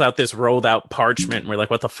just pulls out this rolled out parchment, and we're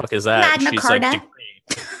like, "What the fuck is that?" Magna She's Carta.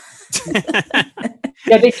 Like,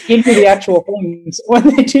 yeah, they give you the actual things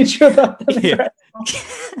when they teach you about them. Yeah.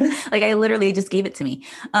 Like I literally just gave it to me,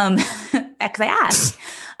 because I asked.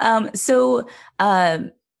 So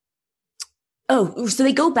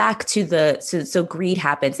they go back to so greed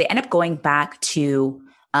happens. They end up going back to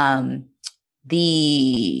where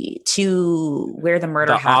the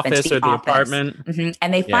murder happens, office or the apartment. Mm-hmm.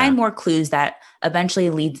 And they find more clues that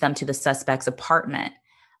eventually leads them to the suspect's apartment.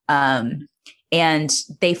 And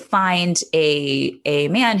they find a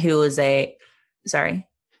man who is sorry.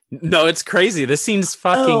 No, it's crazy. This scene's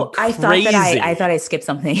fucking crazy. I thought I skipped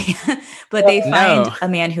something. But they find a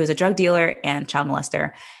man who is a drug dealer and child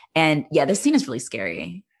molester. And yeah, this scene is really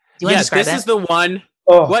scary. Do you want to describe this it? Is the one.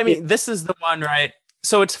 This is the one, right?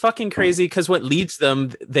 So it's fucking crazy because what leads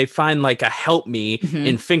them, they find like a help me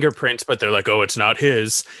in fingerprints, but they're like, oh, it's not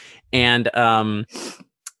his. And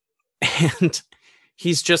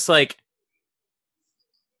he's just like,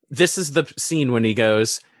 this is the scene when he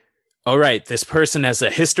goes, all right, this person has a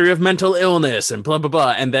history of mental illness and blah, blah,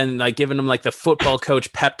 blah. And then like giving him like the football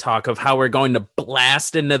coach pep talk of how we're going to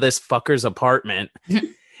blast into this fucker's apartment.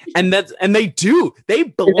 And they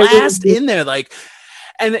blast in there like,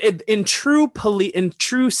 and in true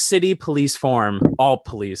city police form, all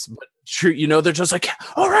police, but true, they're just like,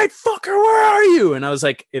 all right, fucker, where are you? And I was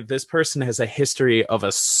like, if this person has a history of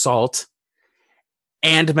assault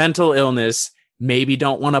and mental illness, maybe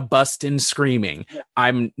don't want to bust in screaming.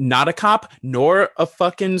 I'm not a cop nor a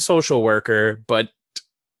fucking social worker, but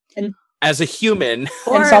as a human,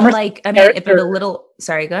 or like, I mean, if it's a little,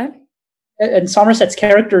 sorry, go ahead. And Somerset's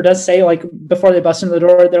character does say, like, before they bust into the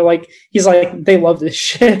door, he's like, they love this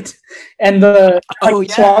shit. And the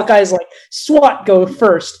SWAT guy's like, SWAT go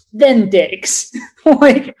first, then dicks.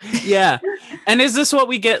 Like, yeah. And is this what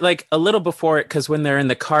we get, like, a little before it? Because when they're in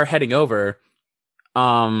the car heading over,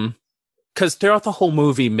 because throughout the whole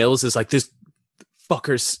movie, Mills is like, this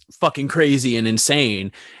fucker's fucking crazy and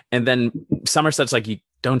insane. And then Somerset's like, you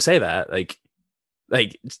don't say that. Like,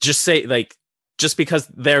 just say, like, just because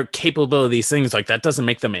they're capable of these things, like that doesn't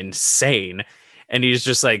make them insane. And he's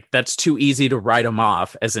just like, that's too easy to write them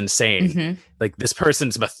off as insane. Like this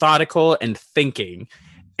person's methodical and thinking.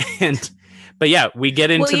 But yeah, we get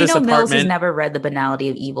into this apartment. Mills has never read The Banality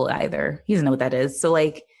of Evil either. He doesn't know what that is. So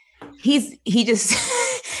like, he just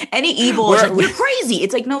any evil is like, you're crazy.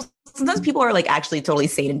 It's like, no, sometimes people are like actually totally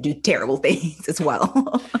sane and do terrible things as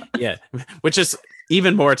well. Yeah, which is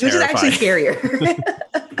even more terrifying. Which is actually scarier.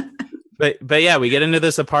 But yeah, we get into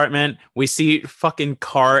this apartment. We see fucking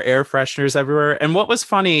car air fresheners everywhere. And what was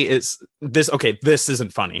funny is this. Okay, this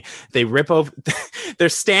isn't funny. They rip over. They're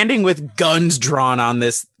standing with guns drawn on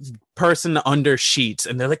this person under sheets,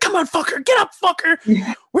 and they're like, "Come on, fucker, get up, fucker.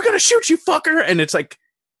 We're gonna shoot you, fucker." And it's like,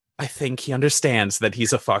 I think he understands that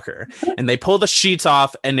he's a fucker. And they pull the sheets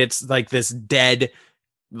off, and it's like this dead,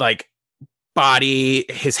 like, body,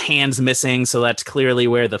 his hands missing, so that's clearly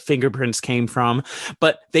where the fingerprints came from.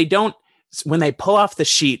 But they don't. When they pull off the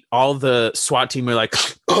sheet, all the SWAT team are like,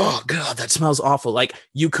 "Oh god, that smells awful." Like,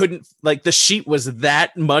 you couldn't, like, the sheet was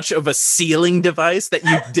that much of a sealing device that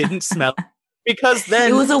you didn't smell, because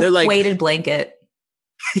then it was a like, weighted blanket.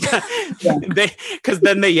 Yeah. Because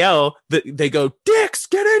then they yell, they go, "Dix,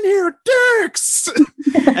 get in here, Dix!"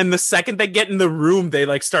 And the second they get in the room, they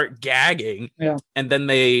like start gagging. Yeah. And then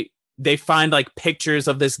they find like pictures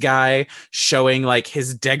of this guy showing like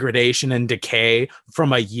his degradation and decay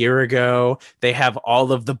from a year ago. They have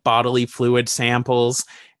all of the bodily fluid samples,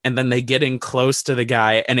 and then they get in close to the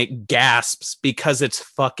guy and it gasps because it's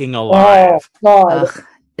fucking alive. Oh, God. Ugh,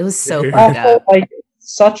 it was so fucked Awful, up. like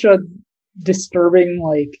such a disturbing,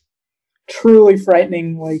 like truly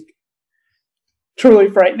frightening moment.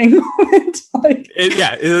 Like,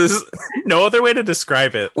 It is no other way to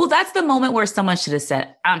describe it. Well, that's the moment where someone should have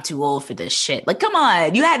said, "I'm too old for this shit." Like, come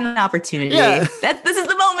on, you had an opportunity. Yeah. This is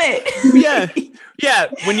the moment. Yeah.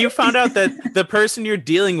 When you found out that the person you're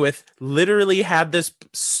dealing with literally had this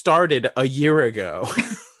started a year ago.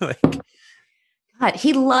 Like, God,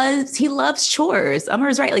 he loves chores.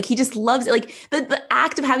 Amar's right. Like, he just loves it. Like, the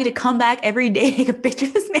act of having to come back every day, take a picture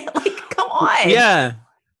of this man. Like, come on. yeah.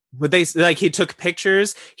 But they like, he took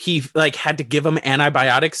pictures. He like had to give him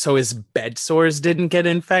antibiotics so his bed sores didn't get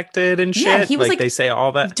infected and shit. Yeah, he was like they say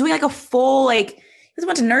all that. Doing like a full, like, he was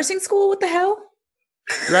went to nursing school. What the hell?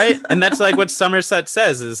 Right. And that's like what Somerset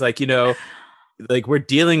says is like, you know, like, we're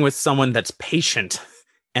dealing with someone that's patient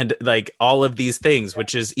and like all of these things,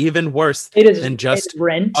 which is even worse than just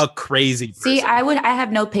Rent. a crazy person. See, I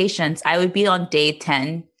have no patience. I would be on day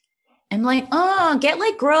 10. I'm like, oh, get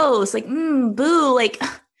like gross. Like, boo. Like,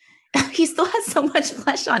 he still has so much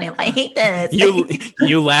flesh on him. I hate this.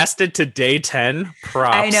 You lasted to day 10.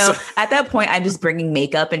 Props. I know. At that point, I'm just bringing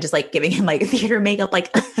makeup and just like giving him like theater makeup. Like,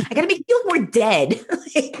 I gotta make you feel more dead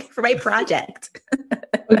like, for my project.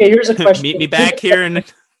 Okay, here's a question. Meet me back here. And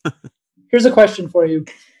here's a question for you.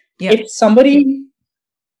 Yep. If somebody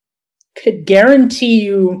could guarantee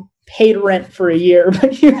you paid rent for a year,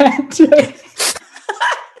 but you had to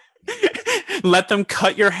let them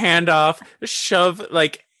cut your hand off, shove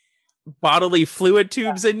like bodily fluid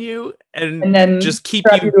tubes in you, and then just keep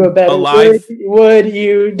you to a bed, alive. Would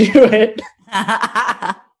you do it?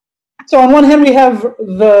 So on one hand, we have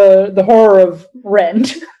the horror of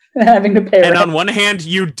rent, having to pay and rent. on one hand,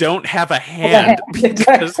 you don't have a hand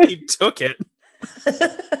because he took it.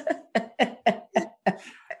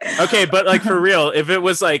 Okay, but like, for real, if it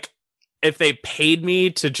was like, if they paid me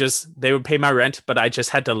to they would pay my rent, but I just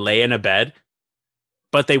had to lay in a bed,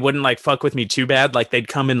 but they wouldn't like fuck with me too bad. Like, they'd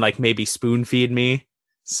come and like maybe spoon feed me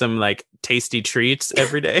some like tasty treats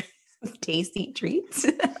every day. Tasty treats.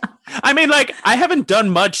 I mean, like, I haven't done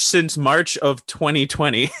much since March of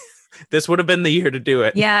 2020. This would have been the year to do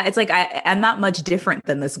it. Yeah, it's like I'm not much different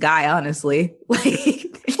than this guy, honestly. Like,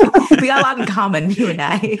 we got a lot in common, you and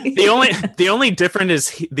I. The only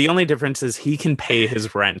difference is he can pay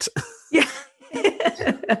his rent. Yeah.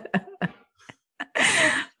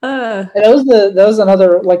 That was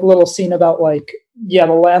another like little scene about like, yeah,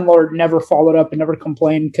 the landlord never followed up and never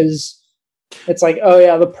complained, because it's like, oh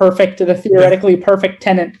yeah, the theoretically perfect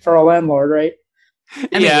tenant for a landlord, right? I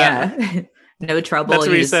mean, yeah. No trouble. That's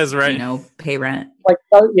what he says, right? You know, pay rent. Like,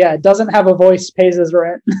 yeah, doesn't have a voice, pays his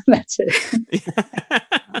rent. That's it.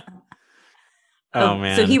 Oh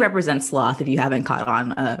man. So he represents Sloth, if you haven't caught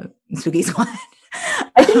on Spooky Squad.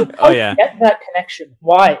 I didn't get that connection.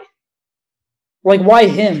 Why? Like, why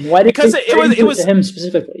him? Why did it was him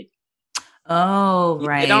specifically? Oh,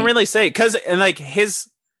 right. They don't really say, because and like is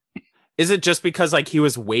it just because like he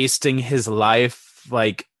was wasting his life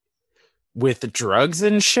like with drugs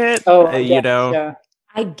and shit? Oh, you know. Yeah.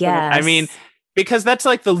 I guess. I mean, because that's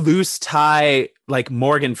like the loose tie, like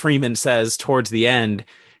Morgan Freeman says towards the end,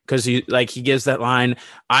 because he gives that line,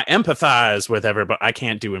 "I empathize with everybody." I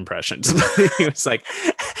can't do impressions. He's like,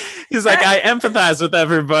 "I empathize with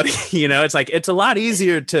everybody." You know, it's like, it's a lot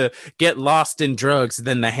easier to get lost in drugs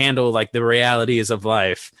than to handle like the realities of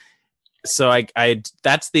life. So I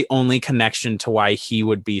that's the only connection to why he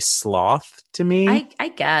would be Sloth to me. I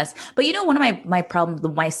guess. But you know, one of my problems,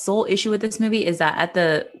 my sole issue with this movie is that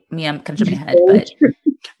I'm kind of jumping ahead,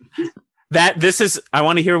 but I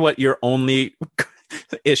want to hear what your only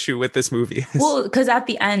issue with this movie is. Well, because at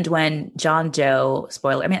the end when John Doe,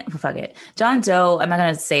 spoiler, I mean, fuck it. John Doe, I'm not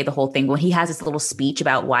going to say the whole thing, when he has this little speech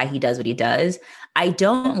about why he does what he does, I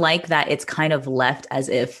don't like that it's kind of left as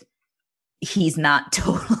if he's not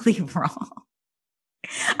totally wrong.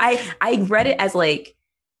 I read it as like,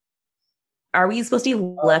 are we supposed to be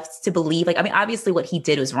left to believe? Like, I mean, obviously what he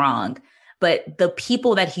did was wrong, but the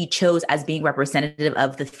people that he chose as being representative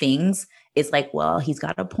of the things, it's like, well, he's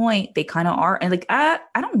got a point. They kind of are. And like, I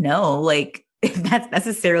don't know, like, if that's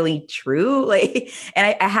necessarily true. Like,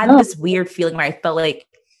 and I had this weird feeling where I felt like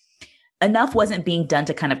enough wasn't being done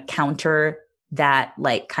to kind of counter that,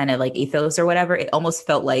 like, kind of like ethos or whatever. It almost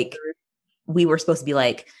felt like we were supposed to be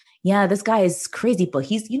like, yeah, this guy is crazy, but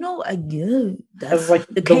he's, that's like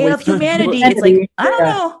the decay of humanity. It's like, I don't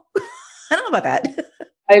know. I don't know about that.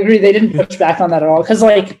 I agree. They didn't push back on that at all. Because,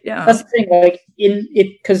 like, that's the thing. Like,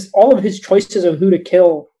 because all of his choices of who to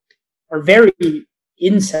kill are very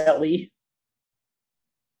incel-y.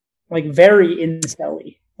 Like, very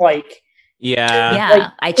incel-y. Like, yeah.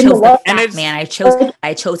 Like, I chose the fat man.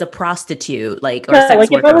 I chose a prostitute, like, or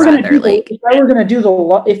sex worker. If I were gonna do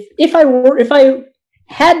if I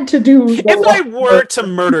had to do, if I were to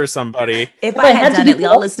murder somebody, if I had done it,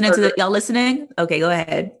 y'all listening? Okay, go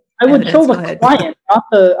ahead. I would kill the client,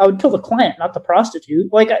 I would kill the client, not the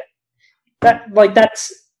prostitute. Like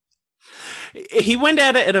that's. He went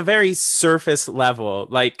at it at a very surface level,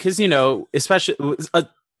 like, because especially.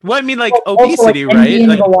 Well, I mean, like, obesity, also, like, right?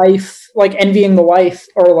 Envying the wife,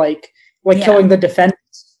 or like killing the defense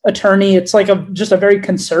attorney. It's like just a very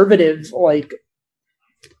conservative, like.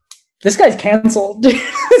 This guy's canceled.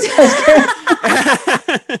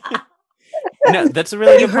 No, that's a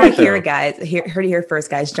really good point. Heard it here first,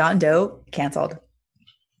 guys. John Doe canceled.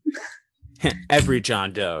 Every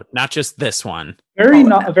John Doe, not just this one. Very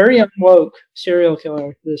unwoke serial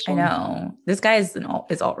killer. This one. I know this guy is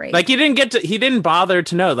alt-right. Like, he didn't bother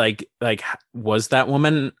to know. Like was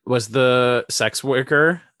the sex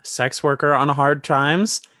worker on hard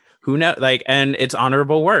times? Who knows? Like, and it's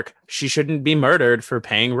honorable work. She shouldn't be murdered for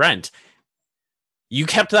paying rent. You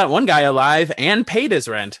kept that one guy alive and paid his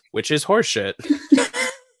rent, which is horseshit.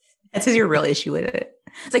 That's your real issue with it.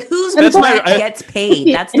 It's like, whose rent gets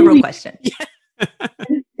paid? That's the real question.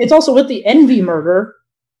 It's also with the envy murder.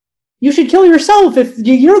 You should kill yourself if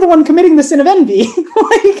you're the one committing the sin of envy.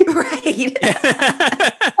 Right.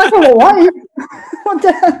 I don't know why.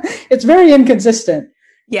 It's very inconsistent.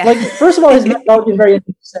 Yeah. Like, first of all, his methodology is very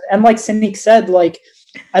inconsistent. And like Sinique said, like,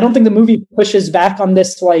 I don't think the movie pushes back on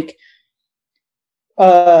this, like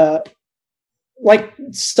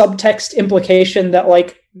subtext implication that,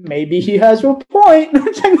 like, maybe he has a point. No,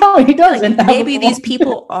 he doesn't. Like, maybe these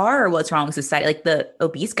people are what's wrong with society. Like the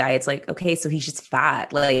obese guy, it's like, okay, so he's just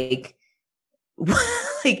fat. Like,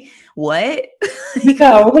 like what?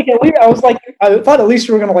 Yeah, I thought at least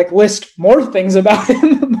you were gonna like list more things about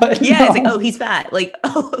him. But yeah, it's like, oh, he's fat. Like,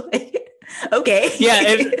 oh, okay.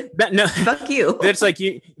 Yeah, no, fuck you. It's like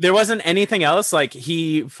there wasn't anything else. Like,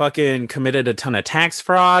 he fucking committed a ton of tax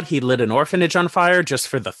fraud. He lit an orphanage on fire just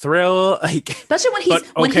for the thrill. Like, especially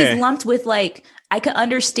when he's lumped with, like, I could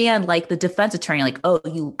understand, like, the defense attorney, like, oh,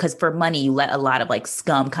 because for money you let a lot of, like,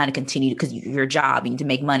 scum kind of continue because your job, you need to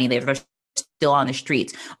make money. They're still on the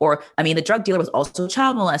streets. Or, I mean, the drug dealer was also a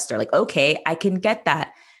child molester. Like, okay, I can get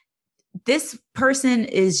that. This person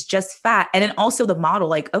is just fat. And then also the model,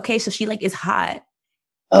 like, okay, so she, like, is hot.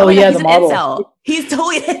 Oh, yeah, he's the model. Incel. He's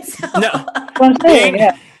totally an incel. No. I'm saying,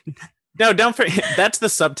 yeah. No, don't forget. That's the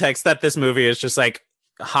subtext that this movie is just like,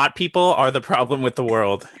 hot people are the problem with the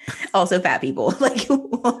world. Also fat people. Like,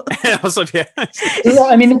 also, yeah.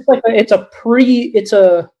 I mean, it's like it's a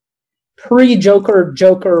pre-Joker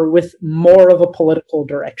Joker with more of a political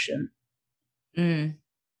direction than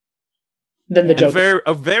the Joker.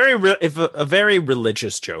 A very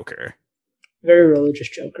religious Joker. Very religious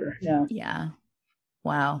Joker. Yeah. Yeah.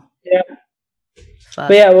 Wow. Yeah. Fuck.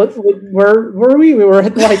 But yeah, where were we? We were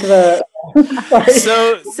at, like, the. This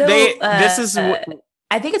is. I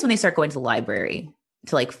think it's when they start going to the library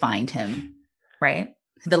to, like, find him, right?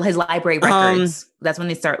 His library records. That's when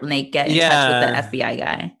they get in touch with the FBI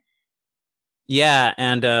guy. Yeah,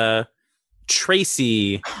 and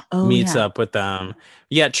Tracy meets up with them.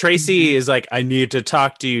 Yeah, Tracy is like, I need to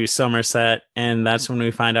talk to you, Somerset. And that's when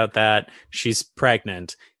we find out that she's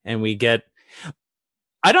pregnant. And we get...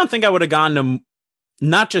 I don't think I would have gone to...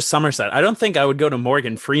 Not just Somerset. I don't think I would go to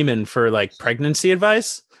Morgan Freeman for, like, pregnancy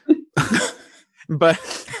advice. But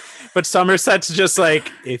Somerset's just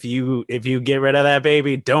like, if you get rid of that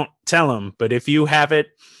baby, don't tell him. But if you have it,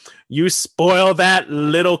 you spoil that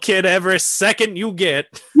little kid every second you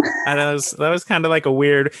get. And that was kind of like a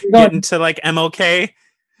weird getting to like MLK.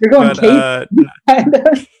 You're going Kate.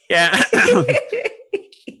 Yeah.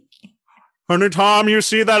 Anytime you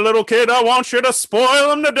see that little kid, I want you to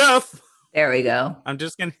spoil him to death. There we go. I'm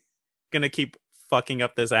just gonna keep fucking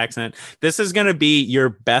up this accent. This is gonna be your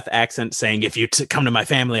Beth accent saying, "If you come to my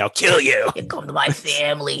family, I'll kill you." You come to my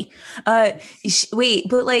family. Wait,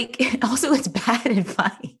 but like, also it's bad and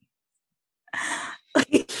funny.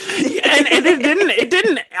 And it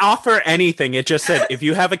didn't offer anything. It just said, if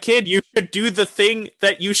you have a kid, you should do the thing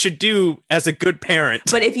that you should do as a good parent.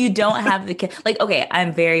 But if you don't have the kid, like, okay,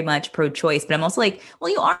 I'm very much pro-choice, but I'm also like,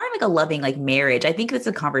 well, you are in like a loving like marriage. I think it's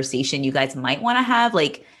a conversation you guys might want to have,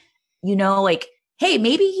 like, you know, like, hey,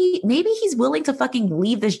 maybe he's willing to fucking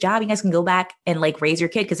leave this job. You guys can go back and like raise your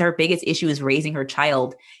kid, because her biggest issue is raising her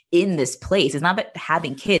child in this place. It's not about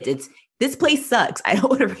having kids. It's this place sucks. I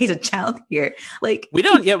don't want to raise a child here. Like we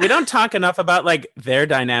don't talk enough about like their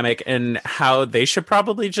dynamic and how they should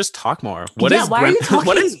probably just talk more. What is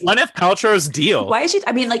Gwyneth Paltrow's deal? Why is she?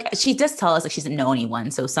 I mean, like she does tell us like she doesn't know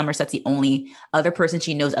anyone. So Somerset's the only other person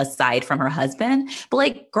she knows aside from her husband. But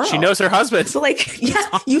like, girl, she knows her husband. So like,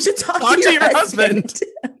 yeah, you should talk to your husband.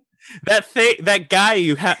 that guy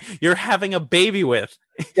you're having a baby with.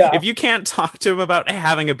 Yeah. If you can't talk to him about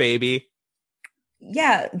having a baby.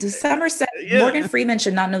 Yeah, Somerset. Yeah. Morgan Freeman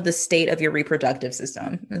should not know the state of your reproductive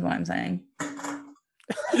system, is what I'm saying.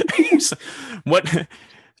 What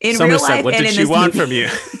in Somerset, real life? What did she want from you?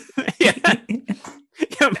 Yeah.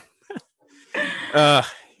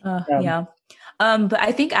 But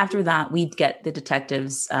I think after that, we'd get the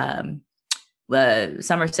detectives.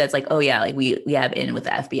 Somerset's like, oh yeah, like we have in with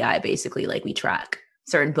the FBI. Basically, like we track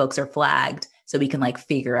certain books are flagged, so we can like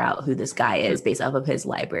figure out who this guy is based off of his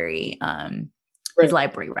library. His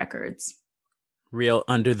library records. Real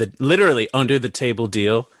literally under the table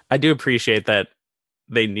deal. I do appreciate that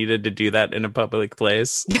they needed to do that in a public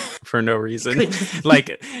place for no reason.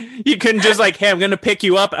 Like you couldn't just like, hey, I'm going to pick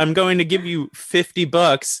you up. I'm going to give you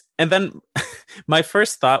 $50. And then my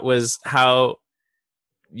first thought was, how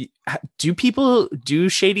do people do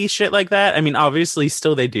shady shit like that? I mean, obviously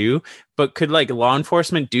still they do, but could like law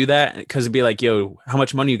enforcement do that? Because it'd be like, yo, how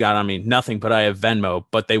much money you got on me? Nothing, but I have Venmo,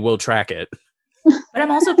 but they will track it. But I'm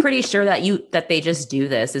also pretty sure that they just do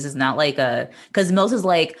this. This is not like because Mills is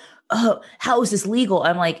like, oh, how is this legal?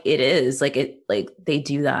 I'm like, it is. Like they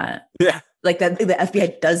do that. Yeah. Like that the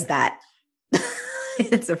FBI does that.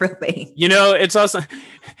 It's a real thing. You know, it's also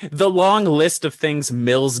the long list of things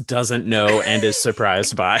Mills doesn't know and is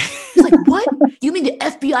surprised by. He's like, what? You mean the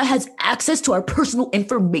FBI has access to our personal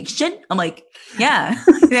information? I'm like, yeah,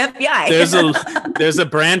 the FBI. There's a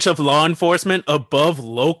branch of law enforcement above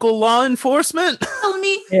local law enforcement. Telling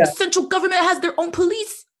me the central government has their own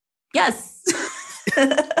police? Yes.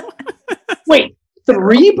 Wait,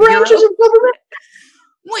 3 branches of government?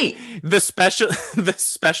 Wait, the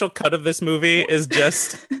special cut of this movie is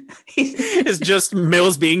just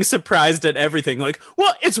Mills being surprised at everything. Like,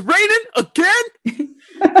 what? It's raining again?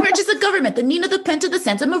 Branches of government, the Nina, the Penta, the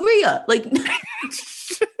Santa Maria. Like,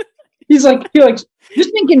 he's like, this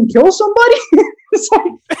thing can kill somebody. It's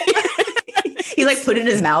like he like put it in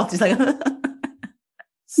his mouth. He's like,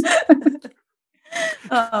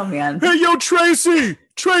 oh man. Hey, yo, Tracy,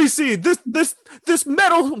 this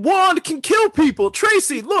metal wand can kill people.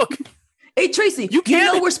 Tracy, look. Hey, Tracy, you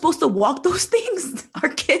know we're supposed to walk those things? Our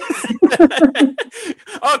kids.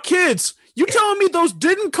 Our kids. You telling me those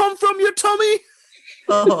didn't come from your tummy?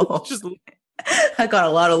 Oh, I got a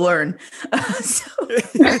lot to learn. I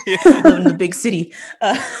live in the big city.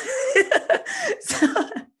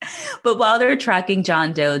 But while they're tracking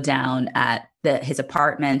John Doe down at his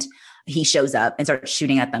apartment, he shows up and starts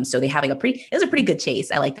shooting at them. So they have like it was a pretty good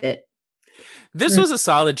chase. I liked it. This was a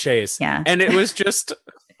solid chase. Yeah. And it was just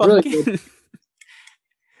fucking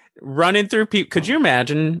running through people. Could you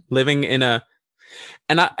imagine living in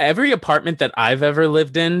every apartment that I've ever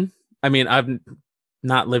lived in? I mean, I've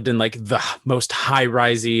not lived in like the most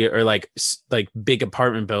high-risey or like big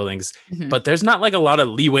apartment buildings, but there's not like a lot of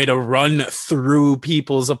leeway to run through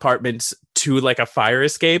people's apartments to like a fire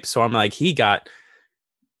escape. So I'm like, he got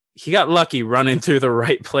lucky running through the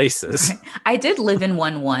right places. I did live in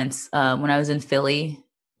one once when I was in Philly.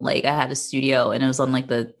 Like I had a studio and it was on like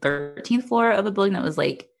the 13th floor of a building that was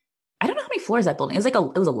like, I don't know how many floors that building. It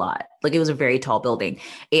was a lot. Like it was a very tall building.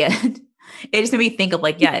 And it just made me think of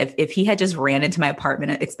like, yeah, if he had just ran into my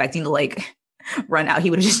apartment expecting to like run out, he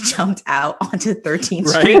would have just jumped out onto 13th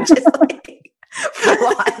Street, just like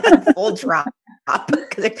full drop.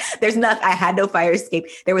 Because there's nothing. I had no fire escape.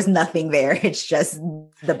 There was nothing there. It's just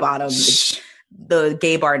the bottom. the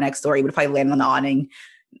gay bar next door, he would probably land on the awning.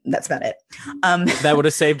 That's about it. That would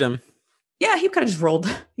have saved him. Yeah, he could have just rolled,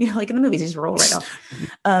 like in the movies, he just rolled right off.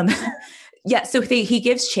 Yeah, so he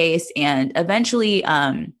gives chase, and eventually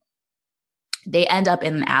they end up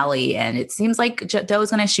in an alley, and it seems like Doe's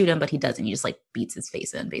going to shoot him, but he doesn't. He just like beats his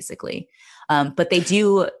face in, basically. But they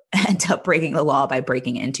do end up breaking the law by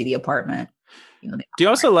breaking into the apartment. Do you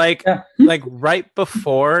also like right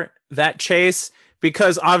before that chase,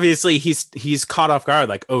 because obviously he's caught off guard,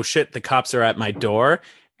 like, oh shit, the cops are at my door.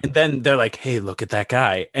 And then they're like, hey, look at that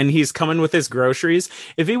guy. And he's coming with his groceries.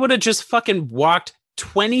 If he would have just fucking walked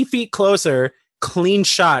 20 feet closer, clean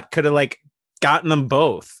shot, could have like gotten them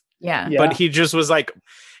both. Yeah. But he just was like,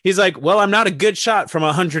 he's like, well, I'm not a good shot from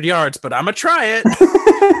 100 yards, but I'm going to try it.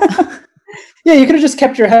 Yeah, you could have just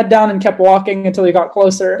kept your head down and kept walking until you got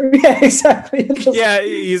closer. Yeah, exactly.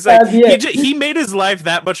 He's like, he made his life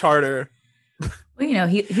that much harder. Well,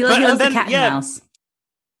 he loves the cat and mouse.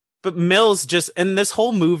 But Mills and this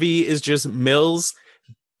whole movie is just Mills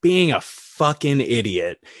being a fucking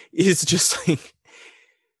idiot. He's just like,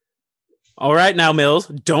 all right, now, Mills,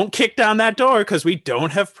 don't kick down that door because we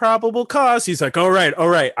don't have probable cause. He's like, all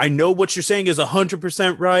right. I know what you're saying is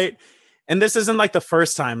 100% right. And this isn't like the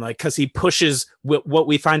first time, like, because he pushes what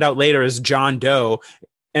we find out later is John Doe,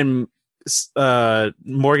 and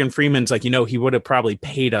Morgan Freeman's like, he would have probably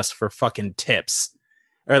paid us for fucking tips.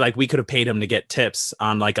 Or like we could have paid him to get tips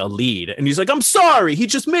on like a lead. And he's like, I'm sorry. He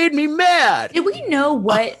just made me mad. Did we know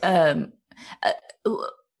what,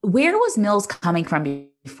 where was Mills coming from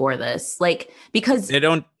before this? Like, because they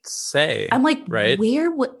don't say. I'm like, right?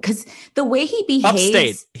 Where? Because the way he behaves.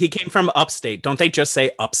 Upstate. He came from upstate. Don't they just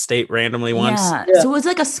say upstate randomly once? Yeah. So it was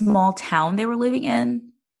like a small town they were living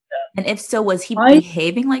in. Yeah. And if so, was he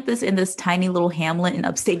behaving like this in this tiny little hamlet in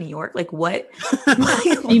upstate New York? Like what?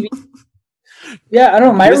 Maybe. Yeah, I don't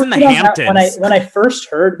know. My when I first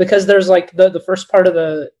heard, because there's like the first part of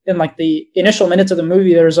in like the initial minutes of the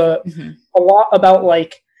movie, there's a lot about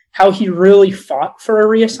like how he really fought for a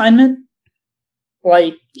reassignment.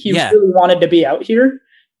 Like he really wanted to be out here,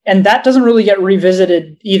 and that doesn't really get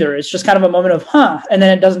revisited either. It's just kind of a moment of and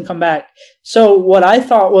then it doesn't come back. So what I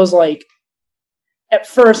thought was like, at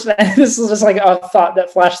first, this was just like a thought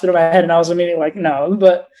that flashed through my head, and I was immediately like, no,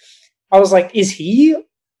 but I was like, is he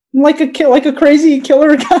like a crazy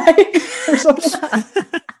killer guy or something?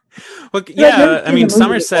 Well, yeah, I mean,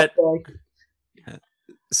 Somerset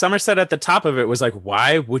at the top of it was like,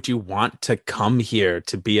 why would you want to come here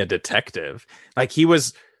to be a detective? Like, he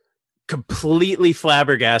was completely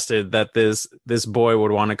flabbergasted that this boy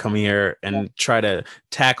would want to come here and try to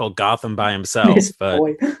tackle Gotham by himself. This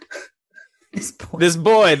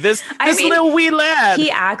little wee lad.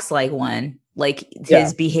 He acts like one. Like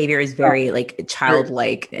his behavior is very like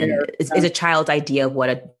childlike, and is a child's idea of what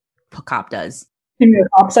a cop does. A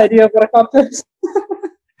cop's idea of what a cop does.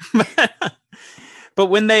 But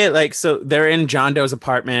when so they're in John Doe's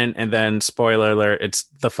apartment, and then spoiler alert, it's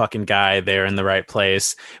the fucking guy. They're in the right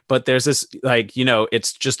place, but there's this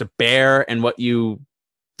it's just a bear, and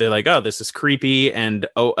they're like, oh, this is creepy, and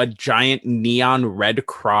a giant neon red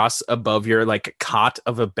cross above your like cot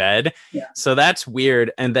of a bed. Yeah. So that's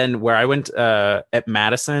weird. And then where I went at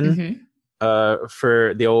Madison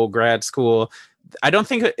for the old grad school, I don't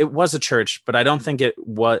think it was a church, but I don't think it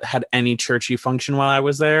had any churchy function while I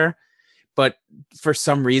was there. But for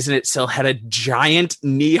some reason, it still had a giant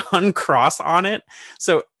neon cross on it.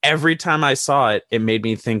 So every time I saw it, it made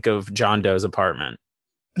me think of John Doe's apartment.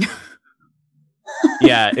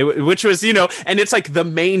 Yeah, which was, and it's like the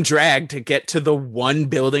main drag to get to the one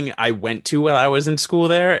building I went to while I was in school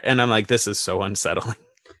there. And I'm like, this is so unsettling.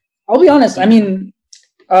 I'll be honest. I mean,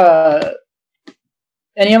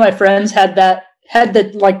 any of my friends had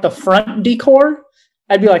the front decor,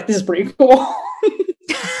 I'd be like, this is pretty cool.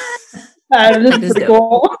 This is pretty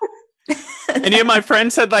cool. Any of my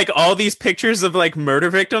friends had like all these pictures of like murder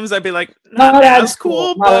victims. I'd be like, not as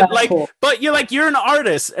cool, but you're an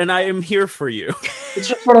artist, and I am here for you. It's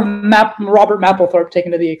just sort of Robert Mapplethorpe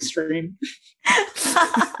taken to the extreme.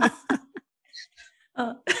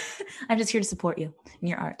 I'm just here to support you in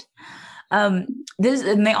your art. And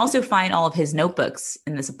they also find all of his notebooks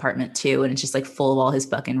in this apartment too, and it's just like full of all his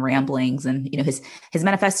fucking ramblings and his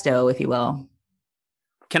manifesto, if you will.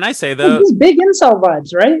 Can I say though, these big incel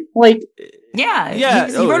vibes, right? Like, yeah,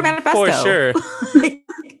 he wrote a manifesto for sure.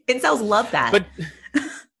 Incels love that.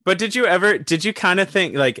 But did you kind of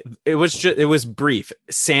think like it was brief,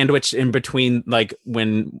 sandwiched in between like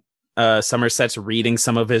when Somerset's reading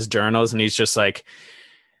some of his journals, and he's just like,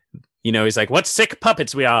 he's like, what sick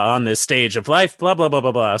puppets we are on this stage of life, blah, blah, blah,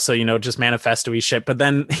 blah, blah. So, just manifesto-y shit. But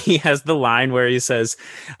then he has the line where he says,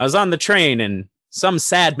 I was on the train and some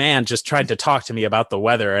sad man just tried to talk to me about the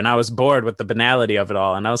weather and I was bored with the banality of it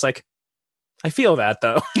all. And I was like, I feel that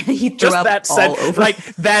though. He threw just up that all over. Like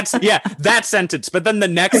that sentence. But then the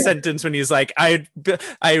next sentence when he's like, I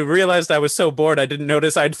realized I was so bored I didn't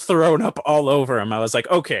notice I'd thrown up all over him. I was like,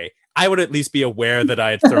 okay, I would at least be aware that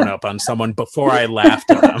I had thrown up on someone before I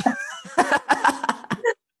laughed at them.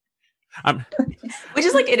 Which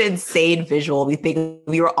is like an insane visual. We think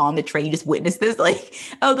we were on the train, you just witnessed this, like,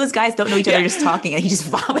 oh, those guys don't know each other, just talking, and he just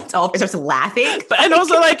vomits all over, starts laughing. And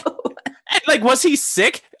also like, was he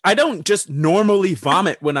sick? I don't just normally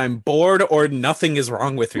vomit when I'm bored or nothing is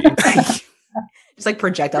wrong with me. Just like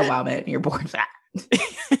projectile vomit and you're bored.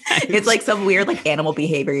 It's like some weird like animal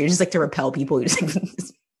behavior. You're just like to repel people. You're just like,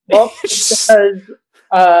 well,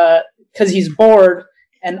 because he's bored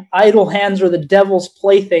and idle hands are the devil's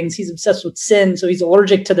playthings. He's obsessed with sin, so he's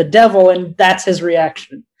allergic to the devil, and that's his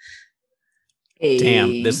reaction. Hey.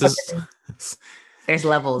 Damn, this is... There's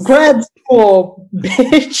levels. Grad school,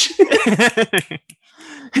 bitch.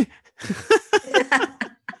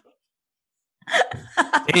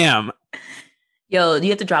 Damn. Yo, you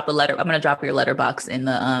have to drop a letter. I'm gonna drop your letterbox in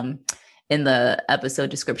the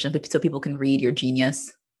episode description so people can read your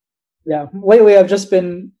genius. Yeah. Lately I've just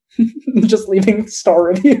been just leaving star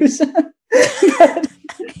reviews. I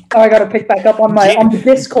gotta pick back up on the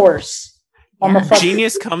discourse. On the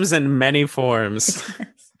genius comes in many forms.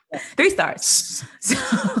 3 stars.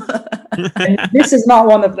 And this is not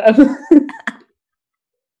one of them.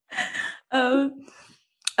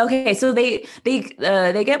 Okay, so they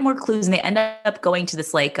get more clues and they end up going to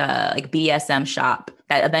this like BDSM shop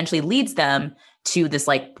that eventually leads them to this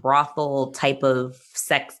like brothel type of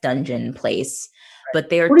sex dungeon place. But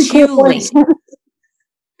they're too late.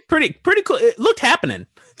 Pretty cool. It looked happening.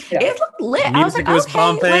 Yeah. It looked lit. I was like,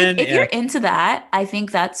 okay, if you're into that, I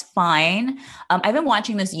think that's fine. I've been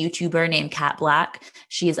watching this YouTuber named Kat Black.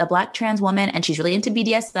 She is a Black trans woman and she's really into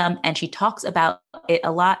BDSM and she talks about it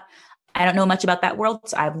a lot. I don't know much about that world,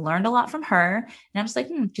 so I've learned a lot from her. And I'm just like,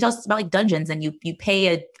 she tells us about like dungeons and you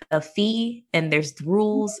pay a fee and there's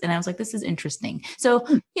rules. And I was like, this is interesting. So,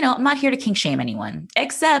 I'm not here to kink shame anyone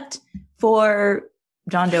except for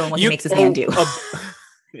John Doe and what he makes his hand do.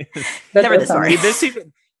 Never the story.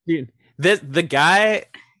 The guy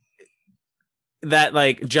that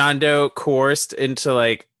like John Doe coerced into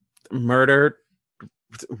like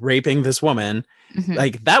raping this woman,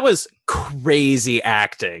 like that was crazy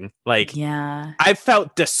acting. Like, yeah, I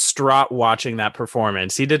felt distraught watching that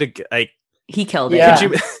performance. He did he killed it. Yeah.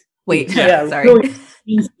 Wait, yeah, sorry. Really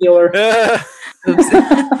Oops.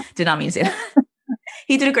 Did not mean to say that.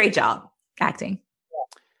 He did a great job acting.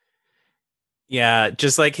 Yeah,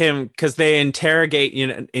 just like him, because they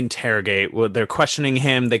interrogate. Well, they're questioning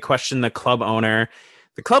him. They question the club owner.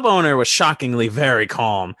 The club owner was shockingly very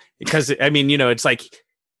calm because, it's like,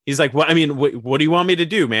 he's like, what do you want me to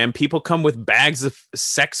do, man? People come with bags of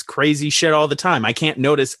sex crazy shit all the time. I can't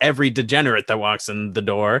notice every degenerate that walks in the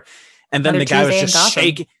door. And then the guy was just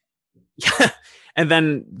shaking. Yeah. And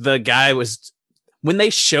then the guy was, when they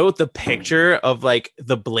showed the picture of like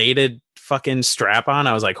the bladed fucking strap on,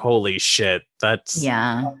 I was like, holy shit, that's really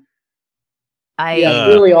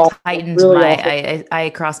awful. Tightened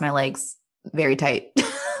I crossed my legs very tight.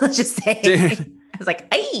 Let's just say. I was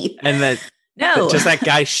like, hey. And then no, just that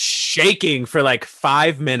guy shaking for like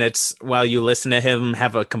 5 minutes while you listen to him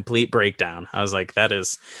have a complete breakdown. I was like,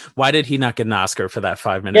 why did he not get an Oscar for that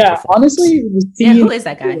 5 minutes? Yeah, honestly, who is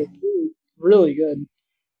that guy? Really good.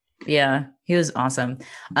 Yeah, he was awesome.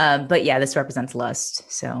 But yeah, this represents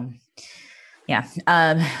lust. So yeah,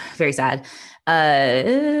 very sad.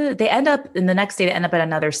 They end up in the next day. They end up at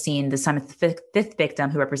another scene. This time, it's the fifth victim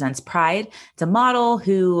who represents Pride. It's a model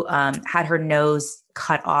who had her nose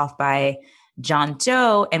cut off by John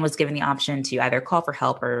Doe and was given the option to either call for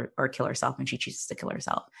help or kill herself, and she chooses to kill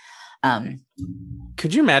herself.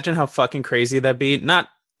 Could you imagine how fucking crazy that'd be? Not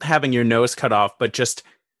having your nose cut off, but just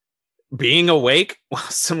being awake while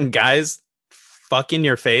some guys fucking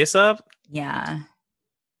your face up. Yeah.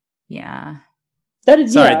 That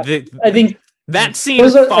is, sorry. I think that scene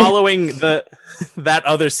following that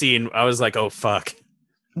other scene, I was like, oh fuck.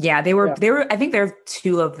 Yeah, they were. I think there are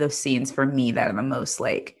 2 of those scenes for me that are the most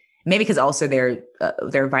like, maybe because also they're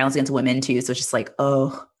violence against women too. So it's just like,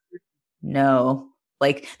 oh no,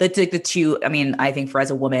 like the 2. I mean, I think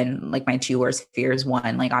as a woman, like my 2 worst fears,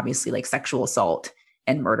 one, like obviously like sexual assault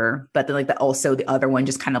and murder, but then like also the other one,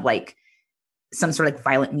 just kind of like some sort of like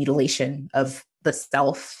violent mutilation of the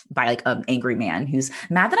self by like an angry man who's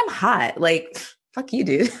mad that I'm hot. Like, Fuck you,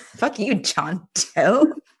 dude. Fuck you, John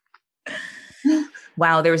Doe.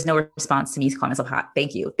 Wow, there was no response to me calling myself hot.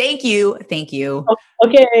 Thank you. Okay.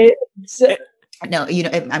 No,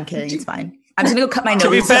 I'm kidding. It's fine. I'm just gonna go cut my nose. To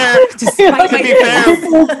be fair,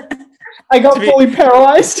 I got fully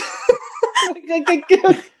paralyzed.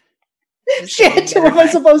 Shit, what am I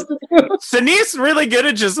supposed to do? Sani's really good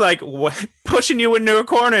at just like pushing you into a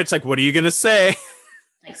corner. It's like, what are you gonna say?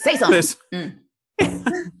 Like, say something.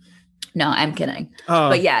 No, I'm kidding.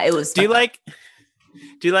 But yeah, it was. Do you like?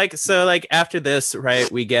 So like after this,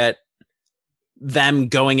 right? We get them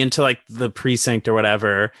going into like the precinct or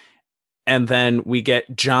whatever, and then we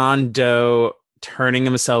get John Doe turning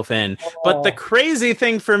himself in. But the crazy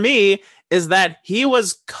thing for me is that he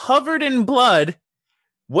was covered in blood,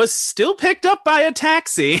 was still picked up by a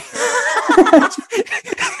taxi,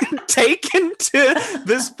 taken to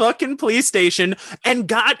this fucking police station, and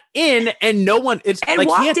got in, and no one. It's and like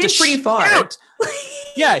walked he had in to pretty far.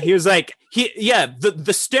 Yeah, he was like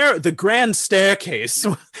the grand staircase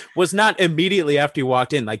was not immediately after he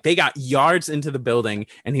walked in. Like they got yards into the building,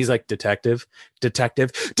 and he's like, detective,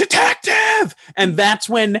 and that's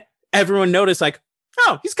when everyone noticed, like,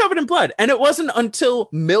 oh, he's covered in blood. And it wasn't until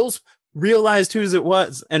Mills realized whose it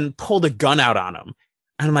was and pulled a gun out on him.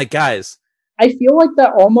 And I'm like, guys, I feel like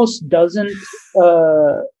that almost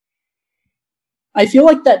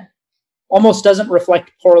doesn't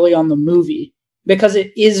reflect poorly on the movie, because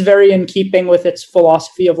it is very in keeping with its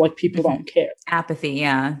philosophy of like people don't care. Apathy,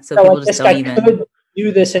 yeah. So people like, just don't even could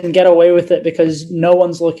do this and get away with it because no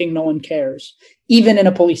one's looking, no one cares, even in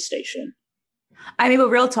a police station. I mean, but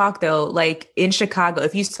real talk though, like in Chicago,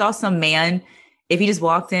 if you saw some man, if he just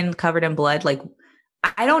walked in covered in blood, like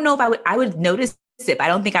I don't know if I would notice it, but I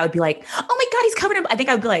don't think I would be like, oh my God, he's covered in blood. I think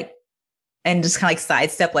I would be like, and just kind of like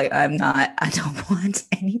sidestep, like I don't want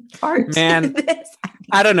any part of this.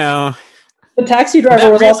 I don't know. The taxi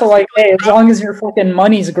driver was also like, hey, as long as your fucking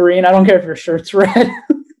money's green, I don't care if your shirt's red.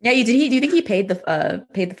 Yeah, do you think he paid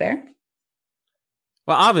the fare?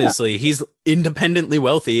 Well, obviously, he's independently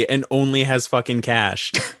wealthy and only has fucking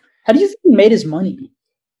cash. How do you think he made his money?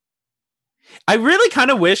 I really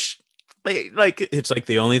kind of wish, like, it's like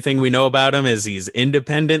the only thing we know about him is he's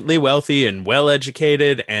independently wealthy and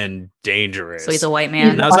well-educated and dangerous. So he's a white man.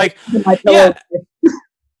 And I was like, yeah.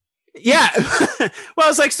 Yeah. Well, I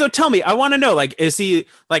was like, so tell me, I want to know, like, is he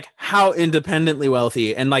like how independently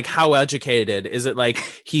wealthy and like how educated? Is it like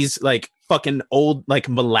he's like fucking old, like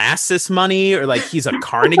molasses money, or like he's a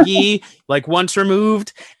Carnegie, like once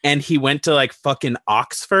removed, and he went to like fucking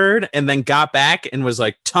Oxford and then got back and was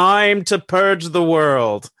like, time to purge the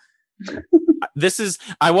world.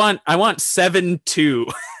 I want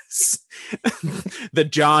 7-2. The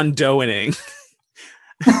John Doeing.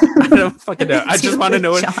 I don't fucking know. I just want to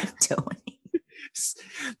know what.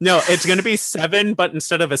 No, it's going to be 7, but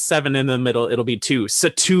instead of a 7 in the middle, it'll be 2.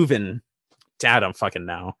 Setuvin. I don't fucking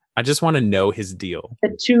know. I just want to know his deal.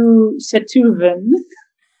 Setuvin.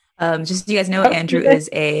 Just so you guys know, Andrew is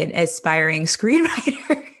an aspiring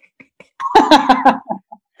screenwriter.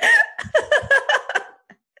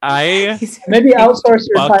 I maybe outsource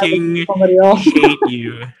your fucking to somebody else. Hate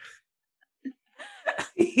you.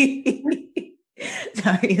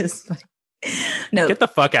 Sorry, it's funny. No, get the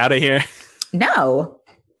fuck out of here. No.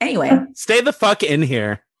 Anyway, stay the fuck in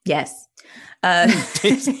here. Yes. I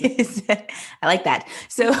like that.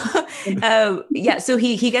 So, yeah. So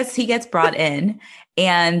he gets brought in,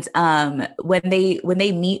 and when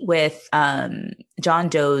they meet with John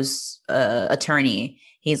Doe's attorney,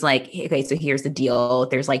 he's like, okay, so here's the deal.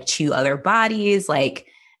 There's like 2 other bodies, like.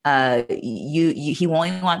 He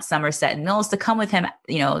only wants Somerset and Mills to come with him.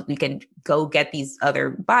 You know, we can go get these other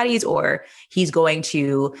bodies, or he's going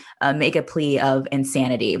to make a plea of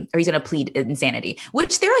insanity, or he's going to plead insanity,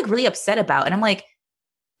 which they're like really upset about. And I'm like,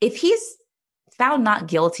 if he's found not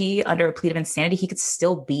guilty under a plea of insanity, he could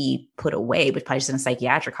still be put away, but probably just in a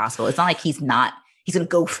psychiatric hospital. It's not like he's going to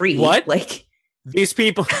go free. What? Like these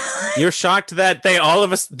people, you're shocked that they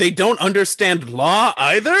don't understand law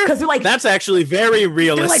either? Because they're like, that's actually very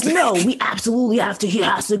realistic. They're like, no, we absolutely he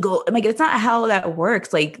has to go. I'm like, it's not how that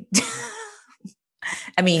works. Like,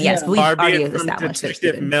 I mean, yes, we've already established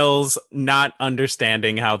Detective Mills not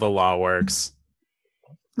understanding how the law works.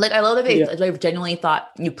 Like, I love that they genuinely thought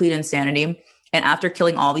you plead insanity, and after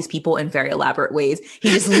killing all these people in very elaborate ways, he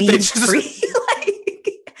just leaves free.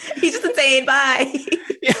 Like, he's just insane. Bye.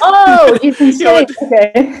 Oh, he's insane.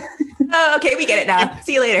 Okay. Oh, okay, we get it now.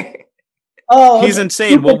 See you later. Oh, he's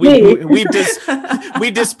insane. Well,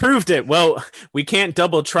 we disproved it. Well, we can't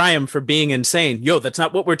double try him for being insane. Yo, that's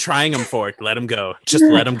not what we're trying him for. Let him go. Just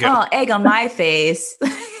let him go. Oh, egg on my face.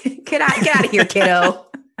 Get out of here, kiddo.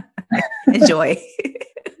 Enjoy.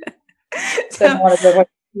 Didn't want to give like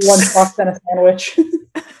one fuck and a sandwich.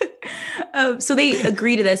 So they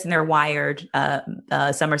agree to this, and they're wired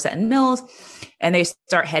Somerset and Mills, and they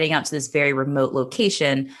start heading out to this very remote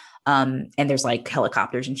location. And there's like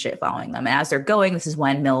helicopters and shit following them. And as they're going, this is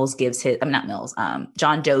when Mills gives his, not Mills,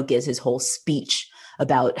 John Doe gives his whole speech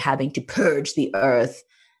about having to purge the earth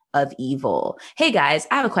of evil. Hey guys,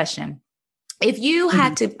 I have a question. If you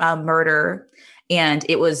had to murder and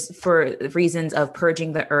it was for reasons of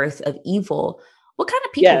purging the earth of evil, what kind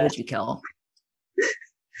of people would you kill?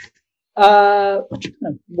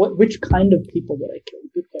 Which kind of people would I kill?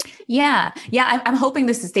 Good question. Yeah. I'm hoping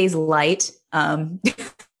this stays light.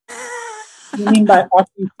 You mean by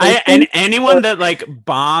and anyone that like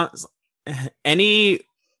bombs any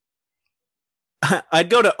I'd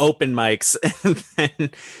go to open mics and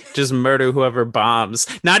then just murder whoever bombs.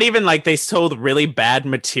 Not even like they sold really bad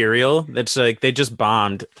material that's like they just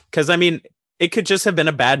bombed. Because I mean, it could just have been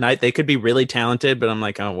a bad night. They could be really talented, but I'm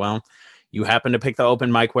like, oh well, you happen to pick the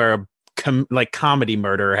open mic where a comedy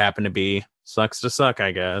murderer happened to be. Sucks to suck,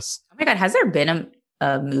 I guess. Oh my god, has there been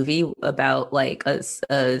a movie about like a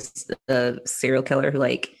serial killer who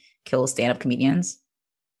like kills stand-up comedians?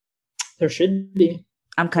 There should be.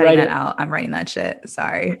 I'm cutting that out. I'm writing that shit.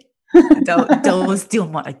 Sorry. don't steal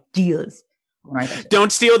my ideas.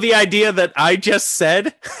 Don't steal the idea that I just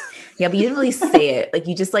said. Yeah, but you didn't really say it. Like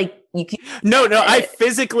you just like you. No, I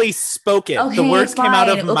physically spoke it. Okay, the words came out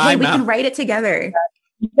of my mouth. We can write it together.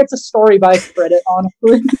 You get a story by credit,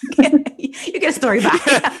 honestly. You get a story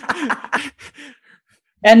by.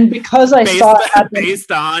 And because I saw it happen,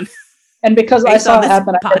 because I saw it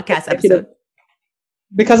happen, podcast episode.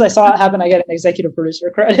 Because I saw it happen, I get an executive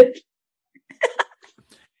producer credit.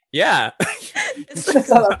 Yeah,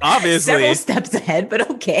 obviously, several steps ahead, but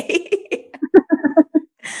okay.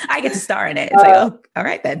 I get to star in it. It's like, oh, all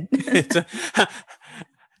right then.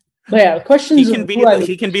 Yeah, questions. He can be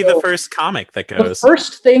the first comic that goes. The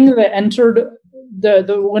first thing that entered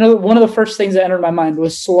one of the first things that entered my mind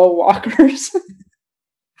was slow walkers.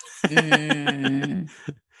 They're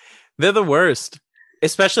the worst,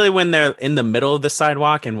 especially when they're in the middle of the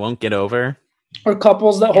sidewalk and won't get over. Or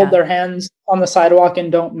couples that hold their hands on the sidewalk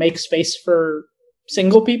and don't make space for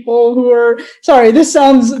single people who are sorry. This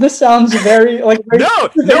sounds very like very, no.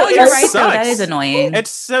 You're right. Though, that is annoying.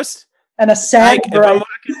 It's just and a sad.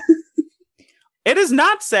 It is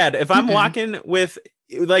not sad if I'm walking with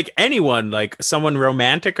like anyone, like someone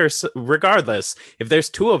romantic or regardless. If there's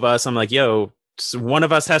two of us, I'm like, yo. One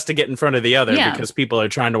of us has to get in front of the other because people are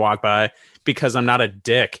trying to walk by because I'm not a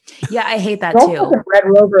dick. Yeah, I hate that too. I'll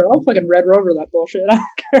fucking Red Rover that bullshit. I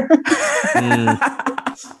don't care.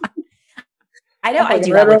 I know I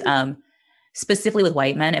do that with specifically with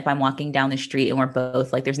white men. If I'm walking down the street and we're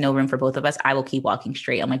both like there's no room for both of us, I will keep walking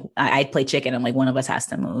straight. I'm like I play chicken. I'm like one of us has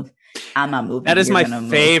to move. I'm not moving. That is my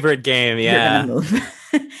favorite game. Yeah. You're gonna move.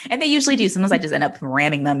 And they usually do. Sometimes I just end up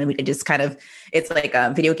ramming them and we just kind of it's like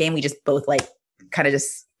a video game. We just both like kind of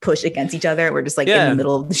just push against each other. We're just like in the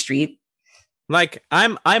middle of the street. Like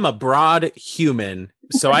I'm a broad human,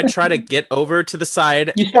 so I try to get over to the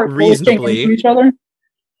side you start reasonably. Into each other?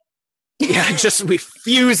 Yeah, we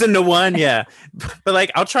fuse into one. Yeah, but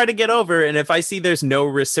like I'll try to get over, and if I see there's no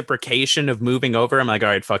reciprocation of moving over, I'm like, all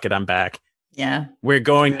right, fuck it, I'm back. Yeah, we're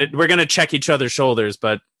gonna check each other's shoulders,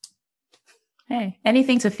 but hey,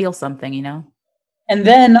 anything to feel something, you know. And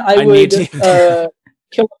then I would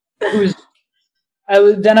kill I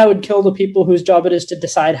would kill the people whose job it is to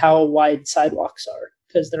decide how wide sidewalks are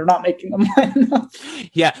because they're not making them wide enough.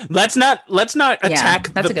 Yeah, let's not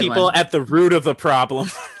attack the people at the root of the problem.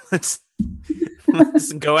 let's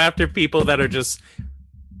go after people that are just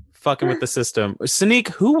fucking with the system. Sneak,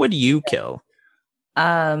 who would you kill?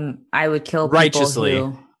 I would kill righteously.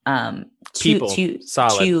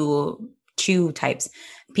 Two types.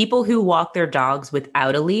 People who walk their dogs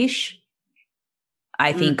without a leash.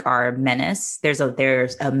 I think are menace. There's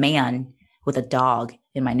a man with a dog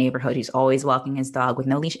in my neighborhood who's always walking his dog with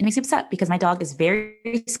no leash. It makes me upset because my dog is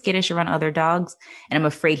very skittish around other dogs. And I'm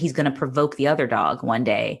afraid he's going to provoke the other dog one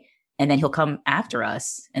day and then he'll come after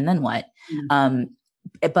us. And then what?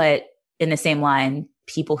 But in the same line,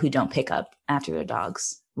 people who don't pick up after their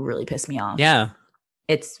dogs really piss me off. Yeah.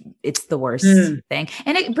 It's the worst thing.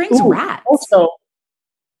 And it brings rats. Also,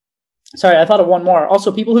 sorry, I thought of one more.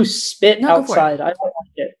 Also, people who spit outside. I don't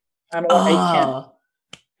like it.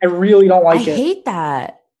 I really don't like it. I hate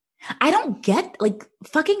that. I don't get like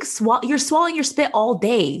fucking you're swallowing your spit all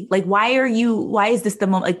day. Like, why is this the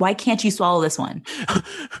moment? Like, why can't you swallow this one?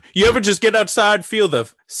 You ever just get outside, feel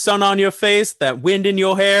the sun on your face, that wind in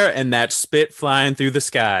your hair, and that spit flying through the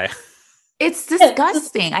sky? It's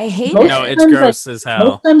disgusting. I hate Most it. No, it's gross as hell.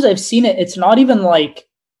 Most times I've seen it, it's not even like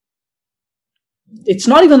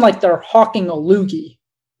they're hawking a loogie,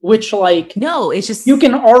 which like No, it's just you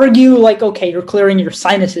can argue like, okay, you're clearing your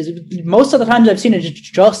sinuses. Most of the times I've seen it, it's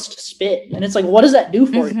just spit, and it's like, what does that do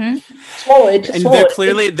for you? Swallow it. And swallow they're it.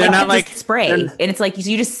 clearly they're not like spray, and it's like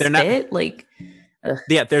you just spit like. Ugh,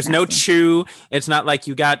 yeah, there's no nasty. chew. It's not like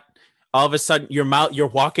you got all of a sudden you're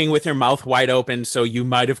walking with your mouth wide open, so you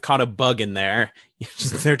might have caught a bug in there.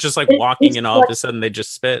 They're just like walking, and all of a sudden they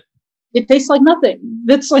just spit. It tastes like nothing.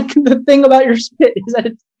 That's like the thing about your spit is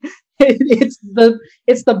that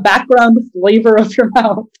it's the background flavor of your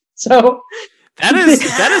mouth. So that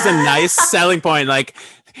is a nice selling point. Like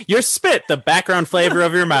your spit, the background flavor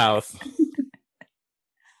of your mouth.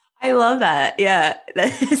 I love that. Yeah,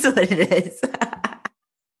 that is what it is.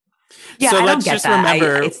 Yeah, so I let's don't get just that.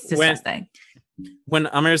 remember It's disgusting. when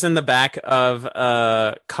Amir's in the back of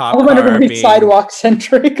a cop I'm car, very sidewalk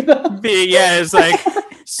centric though. it's like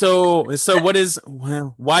so what is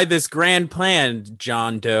why this grand plan,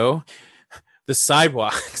 John Doe? The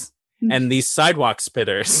sidewalks and these sidewalk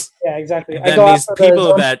spitters. Yeah, exactly. And then these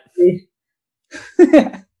people that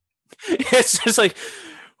it's just like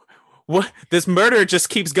what this murder just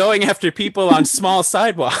keeps going after people on small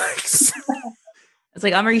sidewalks. It's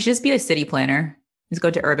like, Amr, you should just be a city planner. Just go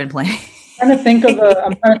to urban planning. I'm trying to think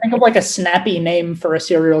of like a snappy name for a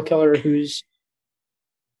serial killer who's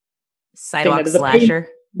Sidewalk slasher.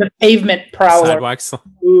 The pavement prowler. Sidewalks.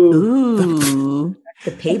 Ooh,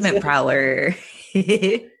 the pavement prowler.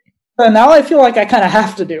 So now I feel like I kind of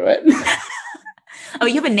have to do it. Oh,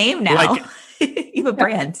 you have a name now. Like, you have a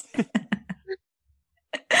brand.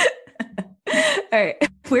 All right,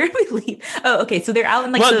 where did we leave? Oh, okay. So they're out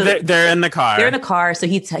in like they're in the car. They're in the car. So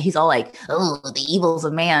he's all like, "Oh, the evils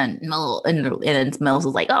of man." And Mills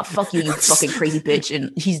is like, "Oh, fuck you, you fucking crazy bitch."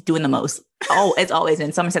 And he's doing the most. Oh, it's always.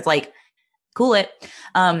 And Somerset's like, "Cool it."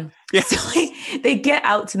 Yeah. So they get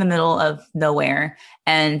out to the middle of nowhere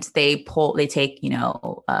and they take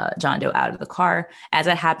John Doe out of the car. As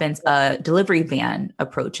that happens, a delivery van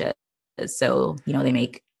approaches. So they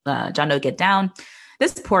make John Doe get down.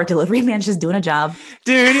 This poor delivery man's just doing a job.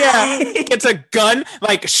 Dude, yeah. It's a gun,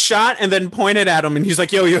 like, shot and then pointed at him. And he's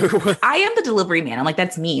like, yo. I am the delivery man. I'm like,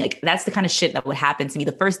 that's me. Like, that's the kind of shit that would happen to me.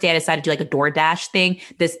 The first day I decided to do, like, a DoorDash thing,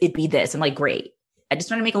 it'd be this. I'm like, great. I just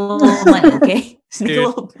want to make a little money, okay? Just make a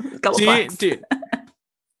little couple bucks. Dude.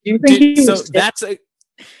 Do you think he was that's a...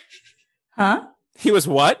 Huh? He was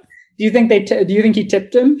what? Do you think he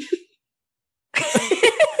tipped him?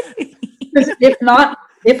 If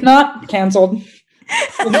not, canceled.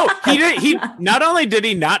 No, he did. He not only did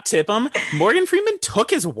he not tip him, Morgan Freeman took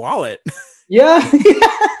his wallet. Yeah.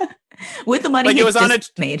 With the money like he it was on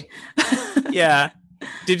made. Yeah.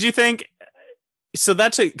 Did you think? So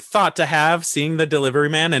that's a thought to have, seeing the delivery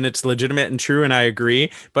man, and it's legitimate and true, and I agree.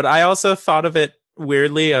 But I also thought of it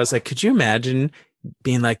weirdly. I was like, could you imagine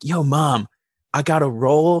being like, "Yo, mom, I got a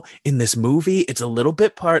role in this movie. It's a little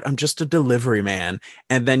bit part. I'm just a delivery man,"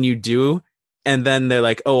 and then you do, and then they're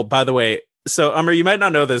like, "Oh, by the way." So, Amr, you might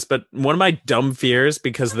not know this, but one of my dumb fears,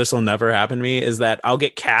 because this will never happen to me, is that I'll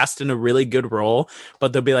get cast in a really good role,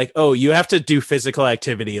 but they'll be like, "Oh, you have to do physical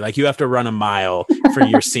activity. Like, you have to run a mile for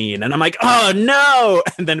your scene." And I'm like, "Oh, no."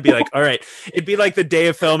 And then it'd be like, all right. It'd be like the day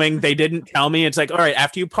of filming. They didn't tell me. It's like, all right,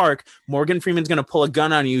 after you park, Morgan Freeman's going to pull a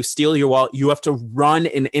gun on you, steal your wallet. You have to run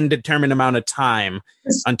an indeterminate amount of time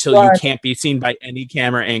until you can't be seen by any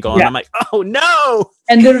camera angle. And I'm like, oh, no.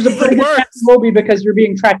 And there's a pretty good movie because you're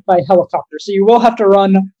being tracked by a helicopter, so you will have to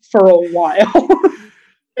run for a while.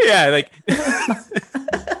 Yeah, like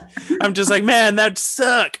I'm just like, man, that'd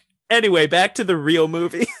suck. Anyway, back to the real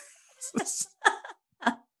movie.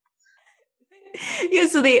 Yeah,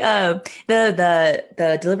 so the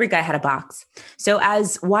delivery guy had a box. So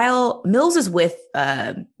while Mills is with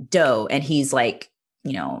Doe, and he's like,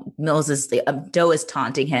 Mills is Doe is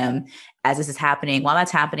taunting him as this is happening. While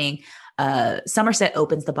that's happening, Somerset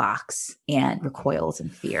opens the box and recoils in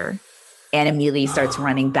fear, and immediately starts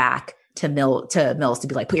running back to Mills to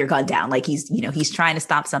be like, "Put your gun down!" Like he's trying to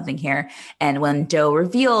stop something here. And when Doe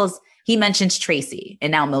reveals, he mentions Tracy,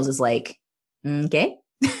 and now Mills is like, "Okay,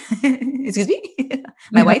 excuse me,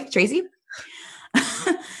 my wife Tracy."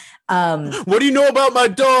 What do you know about my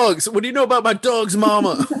dogs? What do you know about my dog's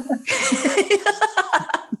mama?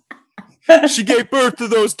 She gave birth to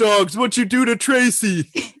those dogs. What'd you do to Tracy?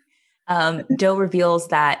 Doe reveals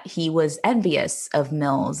that he was envious of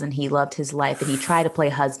Mills and he loved his life and he tried to play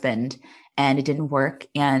husband and it didn't work.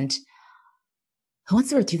 And who wants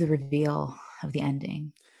to do the reveal of the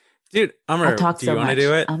ending? Dude, Amr, do you want to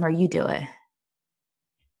do it? Amr, you do it.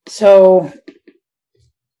 So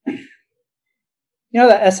You know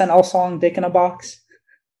that SNL song "Dick in a Box"?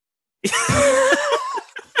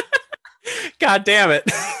 God damn it!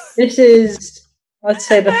 This is, let's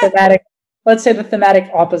say the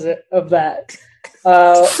thematic opposite of that.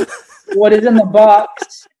 What is in the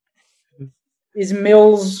box is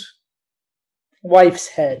Mills' wife's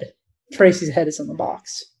head. Tracy's head is in the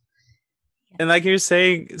box. And like you're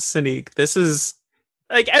saying, Sneak, this is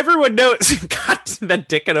like everyone knows got that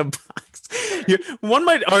dick in a box. One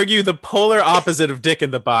might argue the polar opposite of dick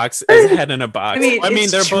in the box is head in a box. I mean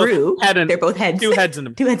they're true. They're both heads. Two heads in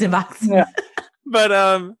a box. Yeah. But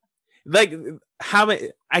like how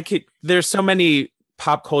many there's so many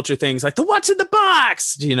pop culture things like the what's in the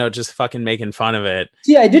box, just fucking making fun of it.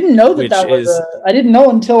 Yeah, I didn't know that was I didn't know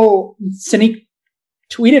until Sneak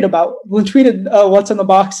tweeted what's in the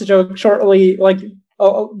box joke shortly, like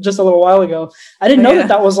just a little while ago. I didn't know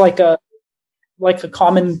that was like a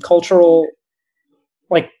common cultural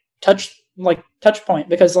touch point,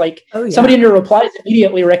 because somebody in your replies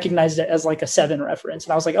immediately recognized it as like a Seven reference,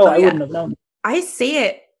 and I was like, I wouldn't have known. I say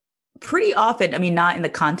it pretty often. I mean, not in the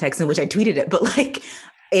context in which I tweeted it, but like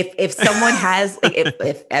if someone has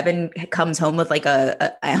if Evan comes home with like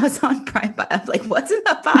a Amazon Prime, I'm like, what's in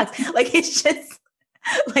the box? Like, it's just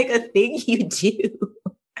like a thing you do.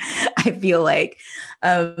 I feel like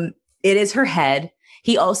it is her head.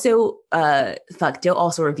 He also Dill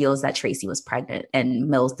also reveals that Tracy was pregnant and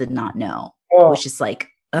Mills did not know, which is like,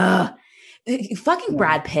 fucking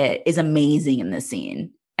Brad Pitt is amazing in this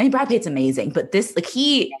scene. I mean, Brad Pitt's amazing, but this,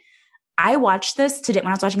 I watched this today. When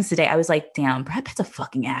I was watching this today, I was like, damn, Brad Pitt's a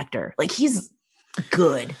fucking actor. Like, he's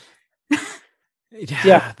good.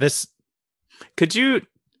 Yeah.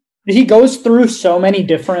 He goes through so many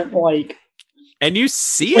different, and you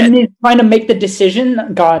see when he's trying to make the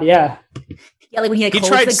decision. God, yeah. Yeah, like when he holds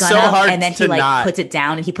the gun up and then he puts it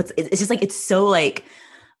down and it's just like, it's so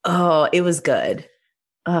it was good.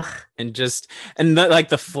 Ugh. And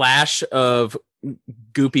the flash of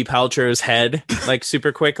Goopy Paltrow's head,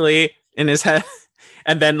 super quickly in his head.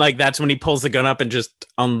 And then that's when he pulls the gun up and just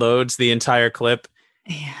unloads the entire clip.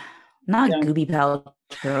 Yeah. Goopy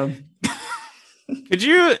Paltrow. Could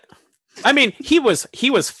you, I mean, he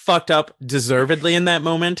was fucked up deservedly in that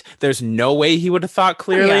moment. There's no way he would have thought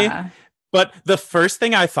clearly. Yeah. But the first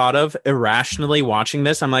thing I thought of irrationally watching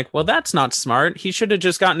this, I'm like, well, that's not smart. He should have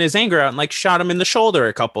just gotten his anger out and shot him in the shoulder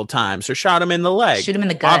a couple times or shot him in the leg. Shoot him in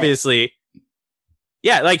the gut. Obviously.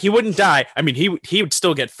 Yeah, he wouldn't die. I mean, he would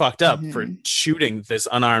still get fucked up for shooting this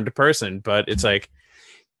unarmed person. But it's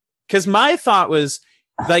because my thought was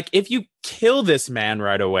if you kill this man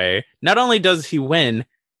right away, not only does he win,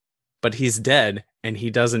 but he's dead and he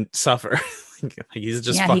doesn't suffer. He's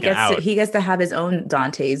just fucking out. He gets to have his own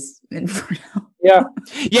Dante's Inferno. Yeah.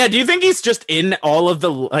 Yeah. Do you think he's just in all of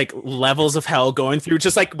the levels of hell going through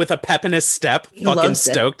just with a pep in his step, fucking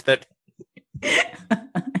stoked that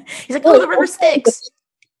he's like, the river Styx.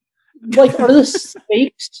 Are the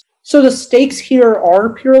stakes? So the stakes here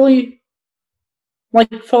are purely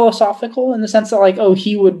philosophical in the sense that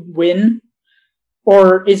he would win,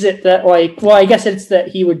 or is it that I guess it's that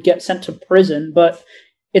he would get sent to prison, but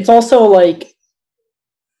it's also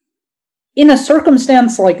in a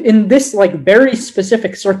circumstance in this very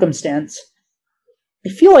specific circumstance, I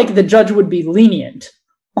feel like the judge would be lenient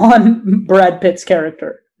on Brad Pitt's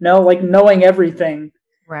character. No, knowing everything.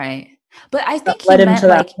 Right. But I think he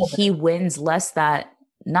meant he wins less that,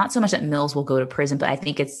 not so much that Mills will go to prison, but I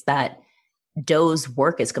think it's that Doe's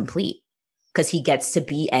work is complete because he gets to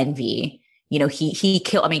be Envy. He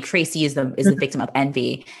killed, Tracy is the victim of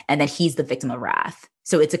Envy, and then he's the victim of Wrath.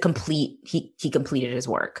 So it's a complete, he completed his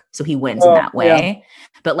work. So he wins in that way. Yeah.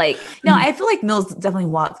 But no, I feel like Mills definitely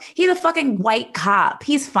walked. He's a fucking white cop.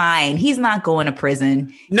 He's fine. He's not going to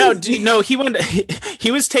prison. No, he went,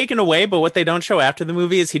 he was taken away, but what they don't show after the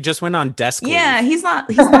movie is he just went on desk leave. Yeah, he's not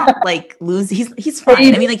lose. He's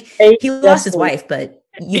fine. I mean, he lost his wife, but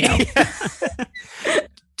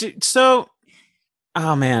So,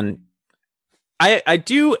 oh man, I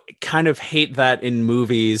do kind of hate that in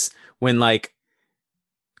movies when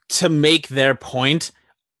to make their point,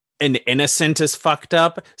 an innocent is fucked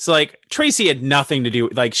up. So Tracy had nothing to do.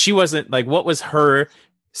 She wasn't what was her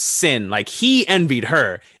sin? He envied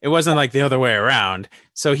her. It wasn't the other way around.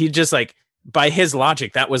 So he just by his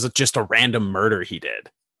logic, that was just a random murder he did.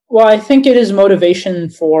 Well, I think it is motivation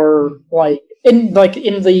for on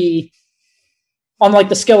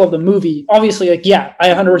the scale of the movie. Obviously, I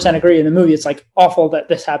 100% agree. In the movie, it's awful that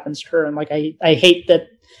this happens to her, and I hate that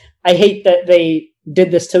they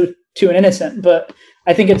did this to an innocent. But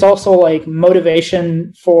I think it's also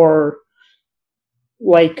motivation for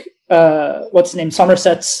what's the name,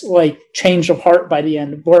 Somerset's change of heart by the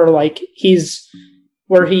end, where he's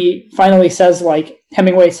where he finally says, like,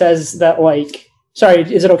 Hemingway says that, like, sorry,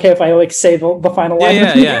 is it okay if I, like, say the final line?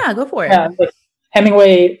 Yeah, go for it. Yeah, like,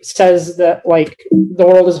 Hemingway says that, like, the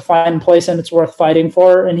world is a fine place and it's worth fighting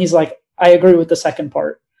for, and he's like, I agree with the second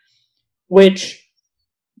part. Which,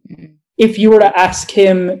 if you were to ask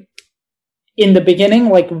him in the beginning,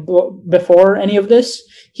 like, before any of this,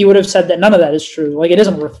 he would have said that none of that is true. Like, it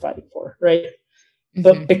isn't worth fighting for, right?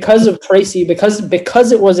 But because of Tracy,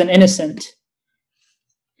 because it was an innocent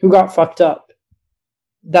who got fucked up,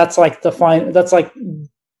 that's like that's like,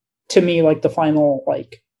 to me, like the final,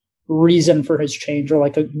 like, reason for his change, or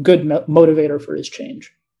like a good motivator for his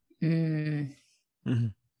change. I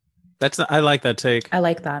like that take. I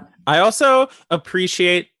like that. I also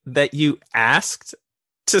appreciate that you asked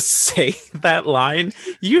to say that line.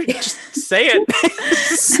 You just say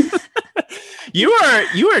it. You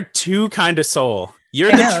are too kind of soul.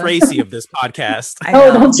 You're the Tracy of this podcast.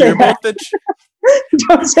 Don't say that.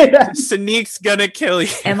 Don't say that. Sanique's gonna kill you.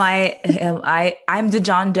 I'm the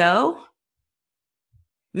John Doe?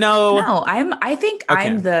 No, I think okay.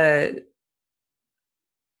 I'm the,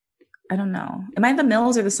 I don't know. Am I the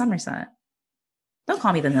Mills or the Somerset? Don't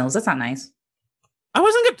call me the Mills. That's not nice. I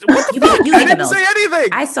wasn't gonna. What the fuck? I didn't say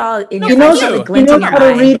anything. I saw in your eyes the glint in your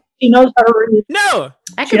eye. He knows how to read. No,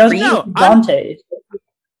 I could read. Dante.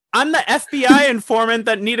 I'm the FBI informant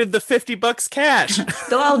that needed the $50 cash.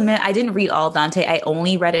 Though I'll admit, I didn't read all Dante. I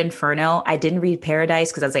only read Inferno. I didn't read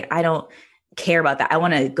Paradise because I was like, I don't care about that. I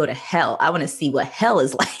want to go to hell. I want to see what hell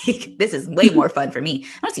is like. This is way more fun for me.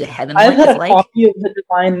 I want to see what heaven I've had a like. copy of the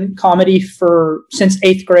Divine Comedy since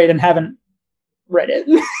 8th grade and haven't read it.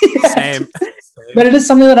 Same. But it is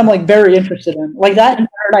something that I'm, like, very interested in. Like, that and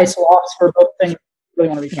Paradise Lost for both things I really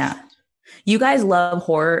want to read. Yeah. You guys love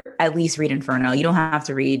horror, at least read Inferno. You don't have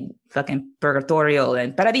to read fucking Purgatorio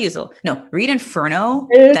and Paradiso. No, read Inferno.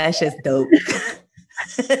 That's just dope.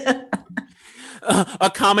 A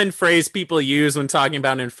common phrase people use when talking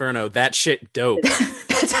about Inferno. That shit dope.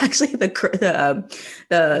 That's actually the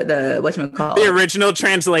whatchamacallit. The original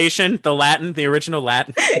translation, the original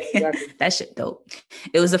Latin. That shit dope.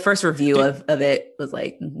 It was the first review of it. Was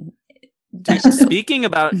like, speaking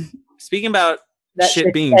about that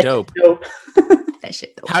shit being dope. That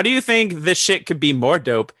shit dope. How do you think this shit could be more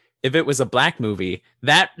dope if it was a black movie?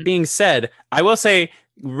 That being said, I will say,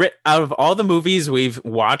 out of all the movies we've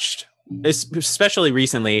watched, especially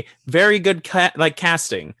recently, very good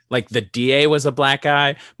casting. Like the DA was a black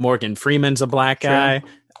guy, Morgan Freeman's a black guy.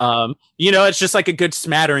 It's just like a good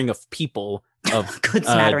smattering of people. Of good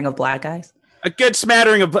smattering of black guys. A good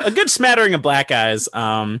smattering of black guys.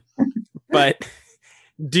 But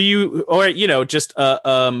do you, or just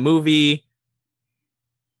a movie?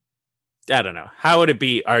 I don't know. How would it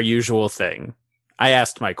be our usual thing? I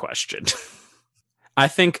asked my question. I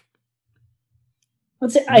think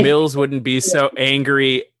Mills wouldn't be so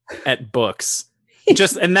angry at books.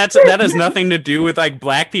 That has nothing to do with, like,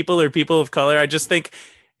 black people or people of color. I just think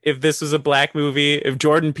if this was a black movie, if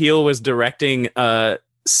Jordan Peele was directing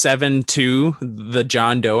 7-2, the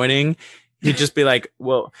John Doeing, he'd just be like,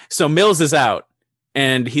 well, so Mills is out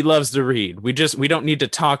and he loves to read. We don't need to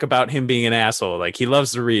talk about him being an asshole. Like, he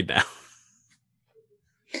loves to read now.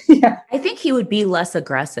 Yeah. I think he would be less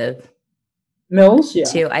aggressive. Mills, yeah.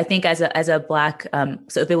 Too. I think as a black,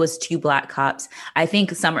 so if it was two black cops, I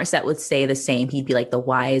think Somerset would say the same. He'd be like the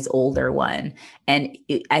wise older one, and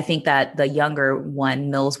I think that the younger one,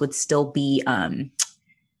 Mills, would still kind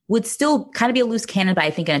of be a loose cannon, but I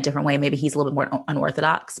think in a different way. Maybe he's a little bit more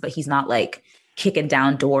unorthodox, but he's not like kicking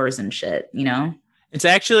down doors and shit. It's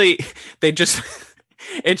actually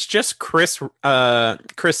it's just Chris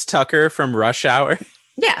Tucker from Rush Hour.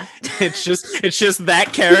 Yeah. It's just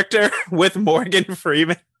that character with Morgan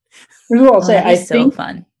Freeman. Here's what I'll say. I think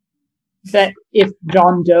fun. That if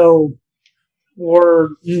John Doe were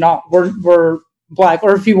black,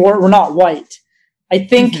 or if he were not white, I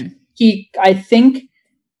think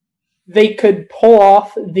they could pull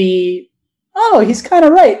off he's kind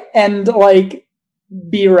of right, and, like,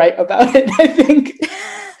 be right about it.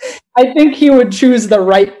 I think he would choose the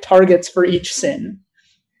right targets for each sin.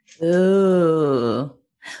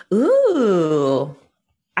 Ooh,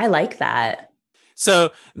 I like that.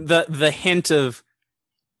 So the hint of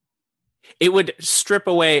it would strip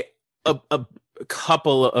away a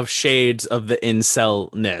couple of shades of the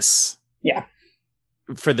incel-ness. Yeah.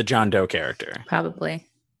 For the John Doe character. Probably.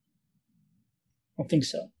 I think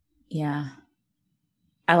so. Yeah.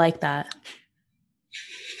 I like that.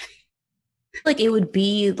 Like, it would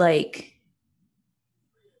be, like,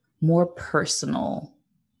 more personal.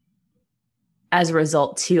 as a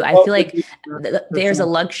result too. I feel like there's a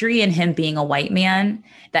luxury in him being a white man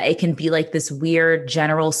that it can be like this weird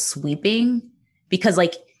general sweeping, because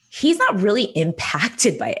like he's not really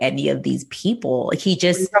impacted by any of these people. Like he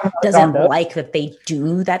just doesn't like that they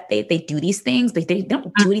do these things. Like they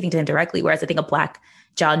don't do anything to him directly. Whereas I think a Black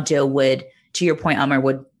John Doe would, to your point, Amr,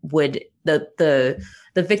 would the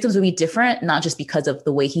victims would be different, not just because of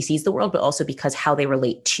the way he sees the world, but also because how they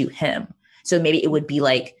relate to him. So maybe it would be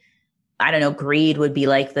like, I don't know, Greed would be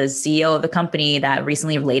like the CEO of the company that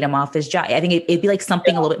recently laid him off his job. I think it'd be like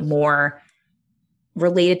something a little bit more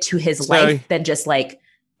related to his life than just like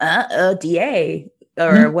a DA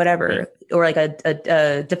or whatever, or like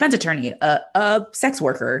a defense attorney, a sex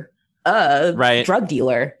worker, a drug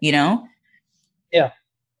dealer, you know? Yeah.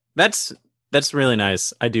 That's really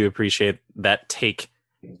nice. I do appreciate that take.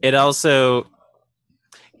 It also,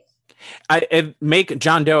 it make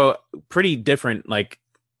John Doe pretty different, like,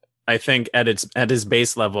 I think at his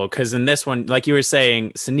base level, because in this one, like you were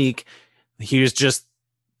saying, Sneak, he was just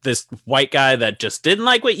this white guy that just didn't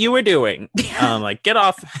like what you were doing. Like get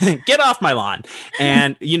off my lawn.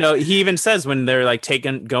 And you know, he even says when they're like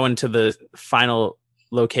going to the final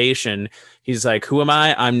location, he's like, "Who am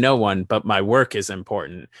I? I'm no one, but my work is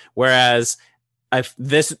important." Whereas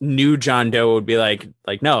this new John Doe would be like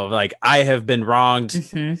no, like I have been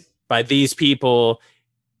wronged by these people.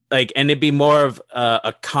 Like, and it'd be more of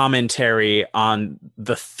a commentary on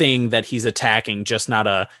the thing that he's attacking, just not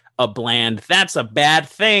a bland, that's a bad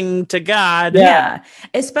thing to God. Yeah.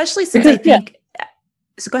 Especially since I think,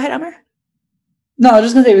 so go ahead, Amr. No, I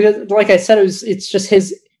was just gonna say, because like I said, it's just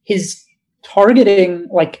his targeting,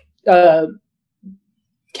 like Kevin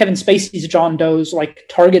Spacey's John Doe's like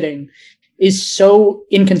targeting is so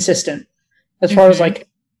inconsistent as far as like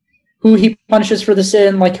who he punishes for the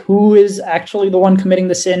sin, like who is actually the one committing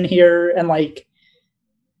the sin here. And like,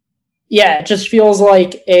 yeah, it just feels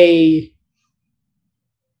like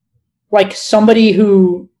somebody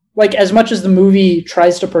who, like, as much as the movie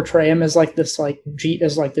tries to portray him as like this, like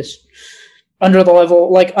as like this under the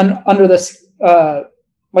level, like under this,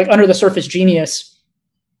 like under the surface genius,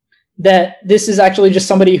 that this is actually just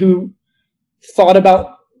somebody who thought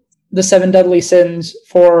about the 7 deadly sins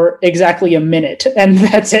for exactly a minute, and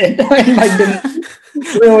that's it. And like didn't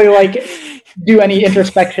really like do any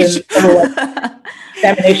introspection or like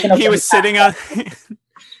examination of he was sitting on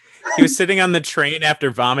he was sitting on the train after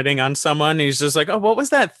vomiting on someone. He's just like, "Oh, what was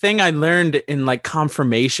that thing I learned in like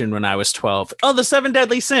confirmation when I was 12? Oh, the 7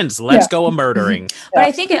 deadly sins. Let's go a murdering." But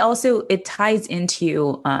I think it ties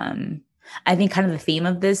into I think kind of the theme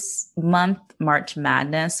of this month, March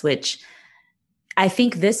Madness, which I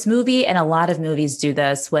think this movie and a lot of movies do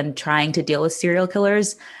this when trying to deal with serial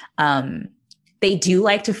killers. They do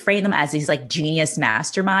like to frame them as these like genius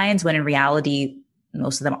masterminds, when in reality,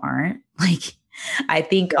 most of them aren't. Like, I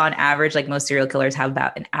think on average, like most serial killers have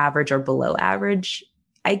about an average or below average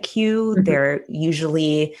IQ. They're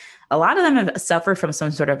usually, a lot of them have suffered from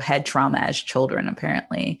some sort of head trauma as children,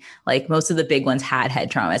 apparently. Like most of the big ones had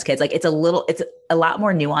head trauma as kids. Like it's a lot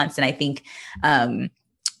more nuanced. And I think,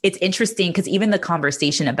 it's interesting because even the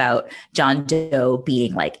conversation about John Doe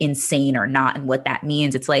being like insane or not and what that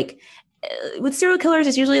means, it's like with serial killers,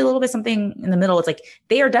 it's usually a little bit something in the middle. It's like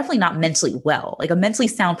they are definitely not mentally well. Like a mentally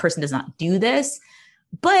sound person does not do this,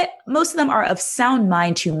 but most of them are of sound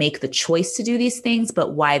mind to make the choice to do these things,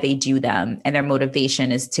 but why they do them and their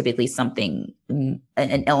motivation is typically something,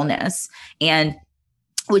 an illness, and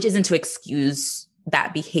which isn't to excuse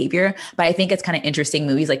that behavior. But I think it's kind of interesting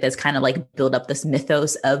movies like this kind of like build up this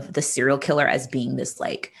mythos of the serial killer as being this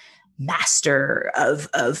like master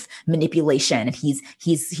of manipulation. And he's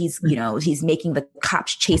you know, he's making the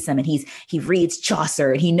cops chase him, and he reads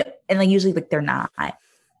Chaucer, and like usually like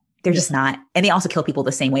they're just not. And they also kill people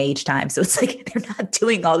the same way each time. So it's like, they're not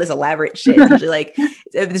doing all this elaborate shit. It's usually like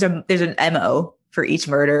there's an MO for each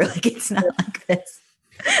murder. Like it's not like this.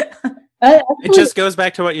 It just goes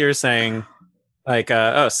back to what you were saying. Like,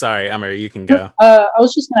 oh, sorry, Amr, you can go. I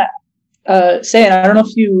was just gonna say, and I don't know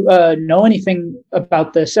if you know anything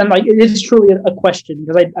about this, and like it is truly a question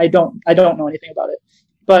because I don't know anything about it.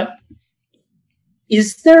 But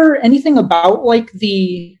is there anything about like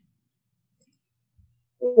the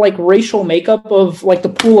like racial makeup of like the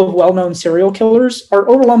pool of well-known serial killers are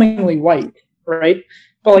overwhelmingly white, right?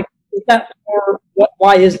 But like, is that or what?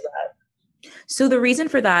 Why is that? So the reason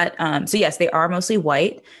for that, so yes, they are mostly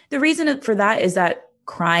white. The reason for that is that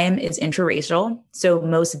crime is interracial. So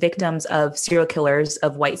most victims of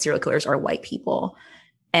white serial killers are white people.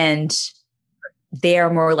 And they are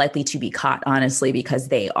more likely to be caught, honestly, because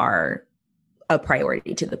they are a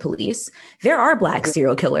priority to the police. There are Black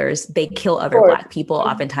serial killers. They kill other Black people,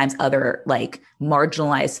 oftentimes other like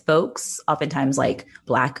marginalized folks, oftentimes like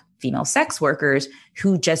Black female sex workers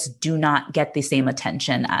who just do not get the same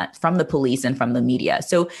attention from the police and from the media.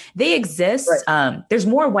 So they exist. Right. There's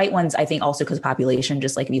more white ones, I think, also because of population,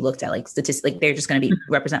 just like if you looked at like statistics, like they're just going to be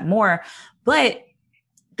represent more. But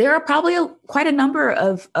there are probably quite a number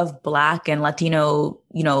of Black and Latino,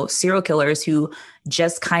 serial killers who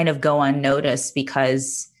just kind of go unnoticed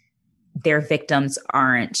because their victims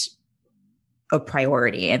aren't a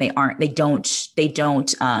priority, and they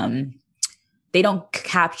don't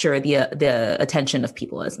capture the attention of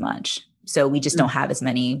people as much. So we just don't have as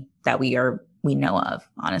many that we know of,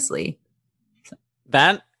 honestly.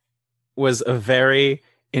 That was a very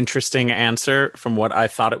interesting answer from what I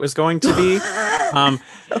thought it was going to be. No,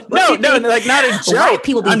 like not a joke. White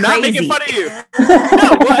people be I'm crazy. Not making fun of you.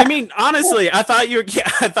 No, well, I mean, honestly, I thought you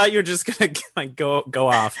were just gonna like go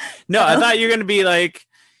off. No, I thought you were gonna be like,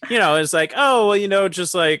 it's like, oh, well,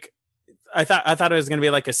 just like I thought it was gonna be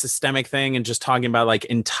like a systemic thing and just talking about like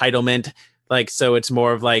entitlement, like so it's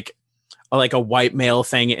more of like a white male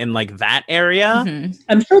thing in like that area. Mm-hmm.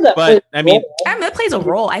 I'm sure that, but I mean, it plays a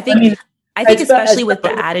role. I think especially with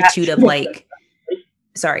the attitude of like,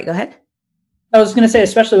 sorry, go ahead. I was going to say,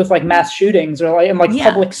 especially with like mass shootings or like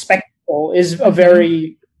public spectacle is a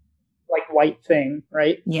very like white thing,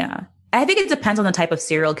 right? Yeah, I think it depends on the type of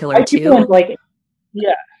serial killer too.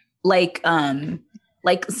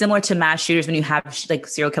 Like similar to mass shooters, when you have like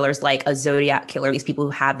serial killers like a Zodiac killer, these people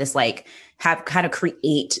who have this have kind of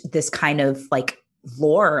create this kind of like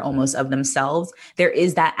lore almost of themselves. There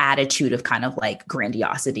is that attitude of kind of like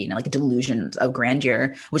grandiosity and like delusions of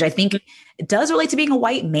grandeur, which I think does relate to being a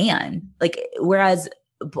white man. Like, whereas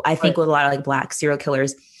I think with a lot of like Black serial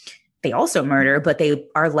killers, they also murder, but they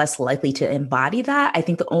are less likely to embody that. I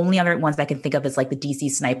think the only other ones I can think of is like the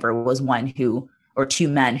DC Sniper was one or two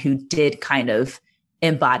men who did kind of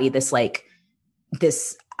embody this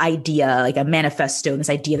idea, like a manifesto,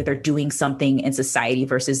 this idea that they're doing something in society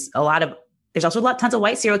versus there's also tons of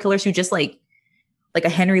white serial killers who just like a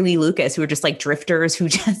Henry Lee Lucas, who are just like drifters who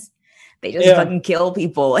just fucking kill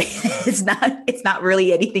people. Like, it's not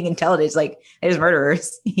really anything intelligent. It's like they're just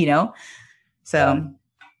murderers, So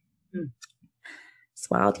it's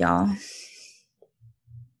wild, y'all.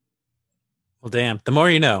 Well, damn. The more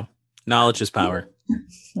you know, knowledge is power.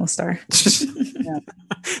 We'll start.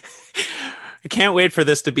 I can't wait for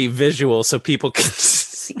this to be visual so people can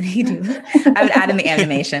see. I would add in the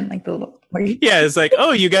animation, like the little. Yeah, it's like,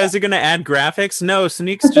 oh, you guys are gonna add graphics? No,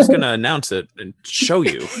 Sneak's just gonna announce it and show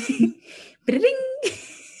you. We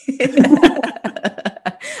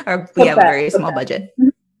have a very small budget.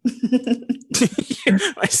 My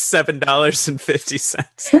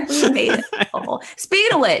 $7.50. We made it.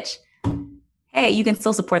 Speaking of which, hey, you can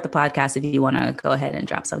still support the podcast if you want to go ahead and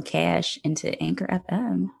drop some cash into Anchor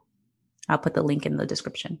FM. I'll put the link in the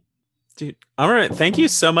description. Dude, all right. Thank you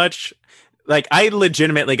so much. Like, I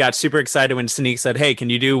legitimately got super excited when Sneak said, hey, can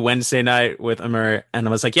you do Wednesday night with Amr? And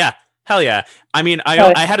I was like, yeah, hell yeah. I mean,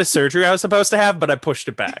 I had a surgery I was supposed to have, but I pushed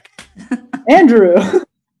it back. Andrew,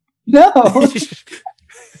 no.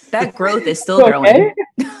 That growth is still growing.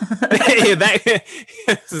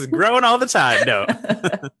 This is growing all the time. No.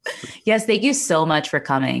 Yes, thank you so much for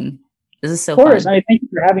coming. This is so fun. Of course. Fun. Thank you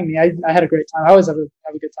for having me. I had a great time. I always have a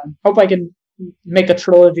good time. Hope I can make a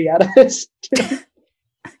trilogy out of this.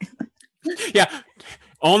 Yeah.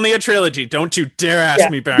 Only a trilogy. Don't you dare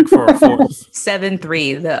ask me back for a fourth.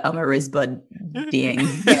 7-3, the Amarizbud being.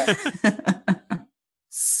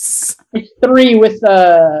 It's 3 with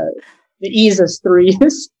the E's as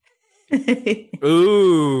 3s.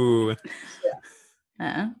 Ooh.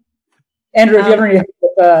 Yeah. Andrew, have you ever had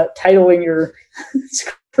titling your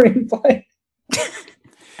screenplay?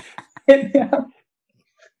 Yeah.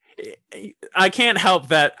 I can't help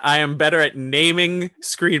that I am better at naming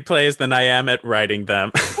screenplays than I am at writing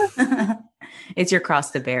them. It's your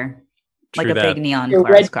cross to bear. True like a that. big neon your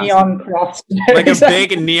cross. Red neon cross. Like a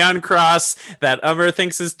big neon cross that Umar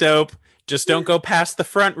thinks is dope. Just don't go past the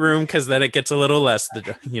front room because then it gets a little less,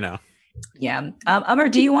 Yeah. Umar,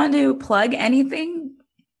 do you want to plug anything?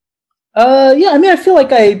 Yeah, I mean, I feel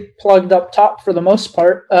like I plugged up top for the most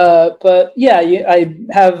part. But yeah, I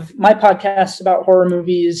have my podcast about horror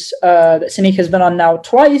movies that Sneak has been on now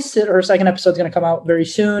twice. Her second episode is going to come out very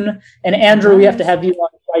soon. And Andrew, we have to have you on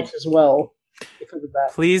twice as well because of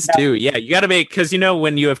that. Please do. Yeah, you got to make, because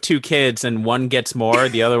when you have two kids and one gets more,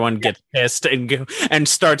 the other one gets pissed and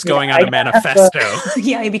starts going on a manifesto.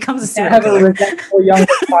 Yeah, he becomes a serial I have killer. a resentful young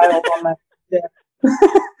child on that. Yeah.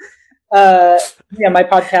 Yeah, my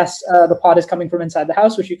podcast, The Pod is Coming from Inside the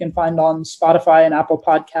House, which you can find on Spotify and Apple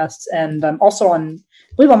Podcasts. And I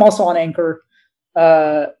believe I'm also on Anchor.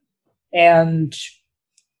 And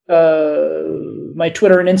my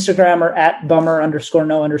Twitter and Instagram are at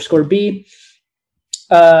bummer_no_b.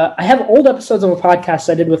 I have old episodes of a podcast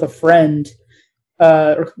I did with a friend.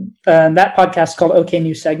 And that podcast is called OK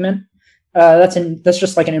New Segment. That's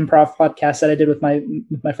just like an improv podcast that I did with my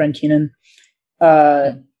friend Keenan.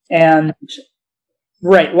 And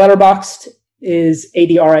right, Letterboxd is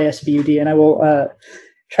ADRISBUD, and I will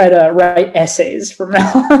try to write essays from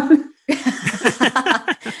now on.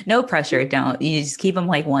 No pressure. Don't. You just keep them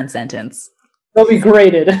like one sentence. They'll be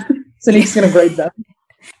graded. Sanique's going to grade them.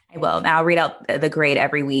 I will. I'll read out the grade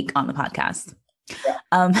every week on the podcast.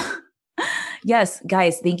 Yeah. Yes,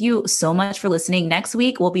 guys, thank you so much for listening. Next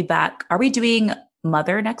week, we'll be back. Are we doing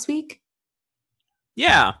Mother next week?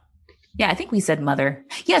 Yeah. Yeah, I think we said Mother.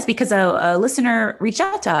 Yes, because a listener reached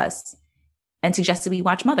out to us and suggested we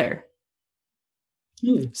watch Mother.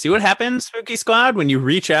 See what happens, Spooky Squad? When you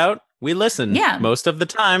reach out, we listen. Yeah. Most of the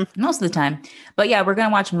time. But yeah, we're going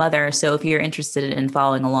to watch Mother. So if you're interested in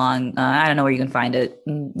following along, I don't know where you can find it.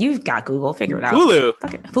 You've got Google. Figure it out. Hulu.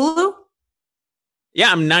 Hulu?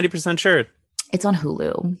 Yeah, I'm 90% sure. It's on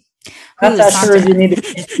Hulu. That's as sure as you need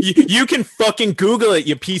to. You can fucking Google it,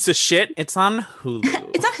 you piece of shit. It's on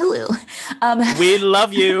Hulu. It's on Hulu. We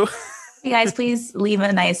love you. You guys, please leave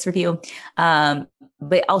a nice review.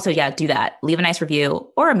 But also, yeah, do that. Leave a nice review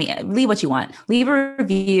or leave what you want. Leave a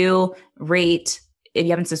review, rate. If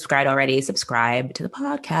you haven't subscribed already, subscribe to the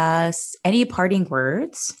podcast. Any parting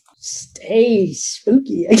words? Stay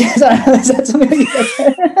spooky. I guess that's something you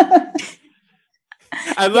said.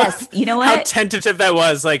 I love you know what? How tentative that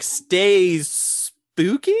was. Like, stay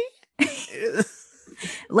spooky?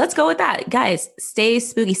 Let's go with that. Guys, stay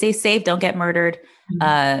spooky. Stay safe. Don't get murdered.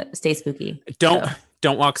 Stay spooky. Don't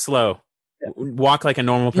walk slow. Walk like a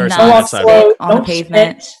normal person on the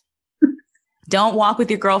pavement. Don't walk with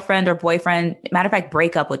your girlfriend or boyfriend. Matter of fact,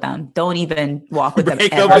 break up with them. Don't even walk with them.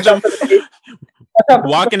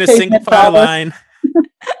 Walk in a single file line.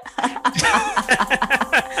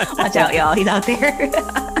 Watch out, y'all. He's out there.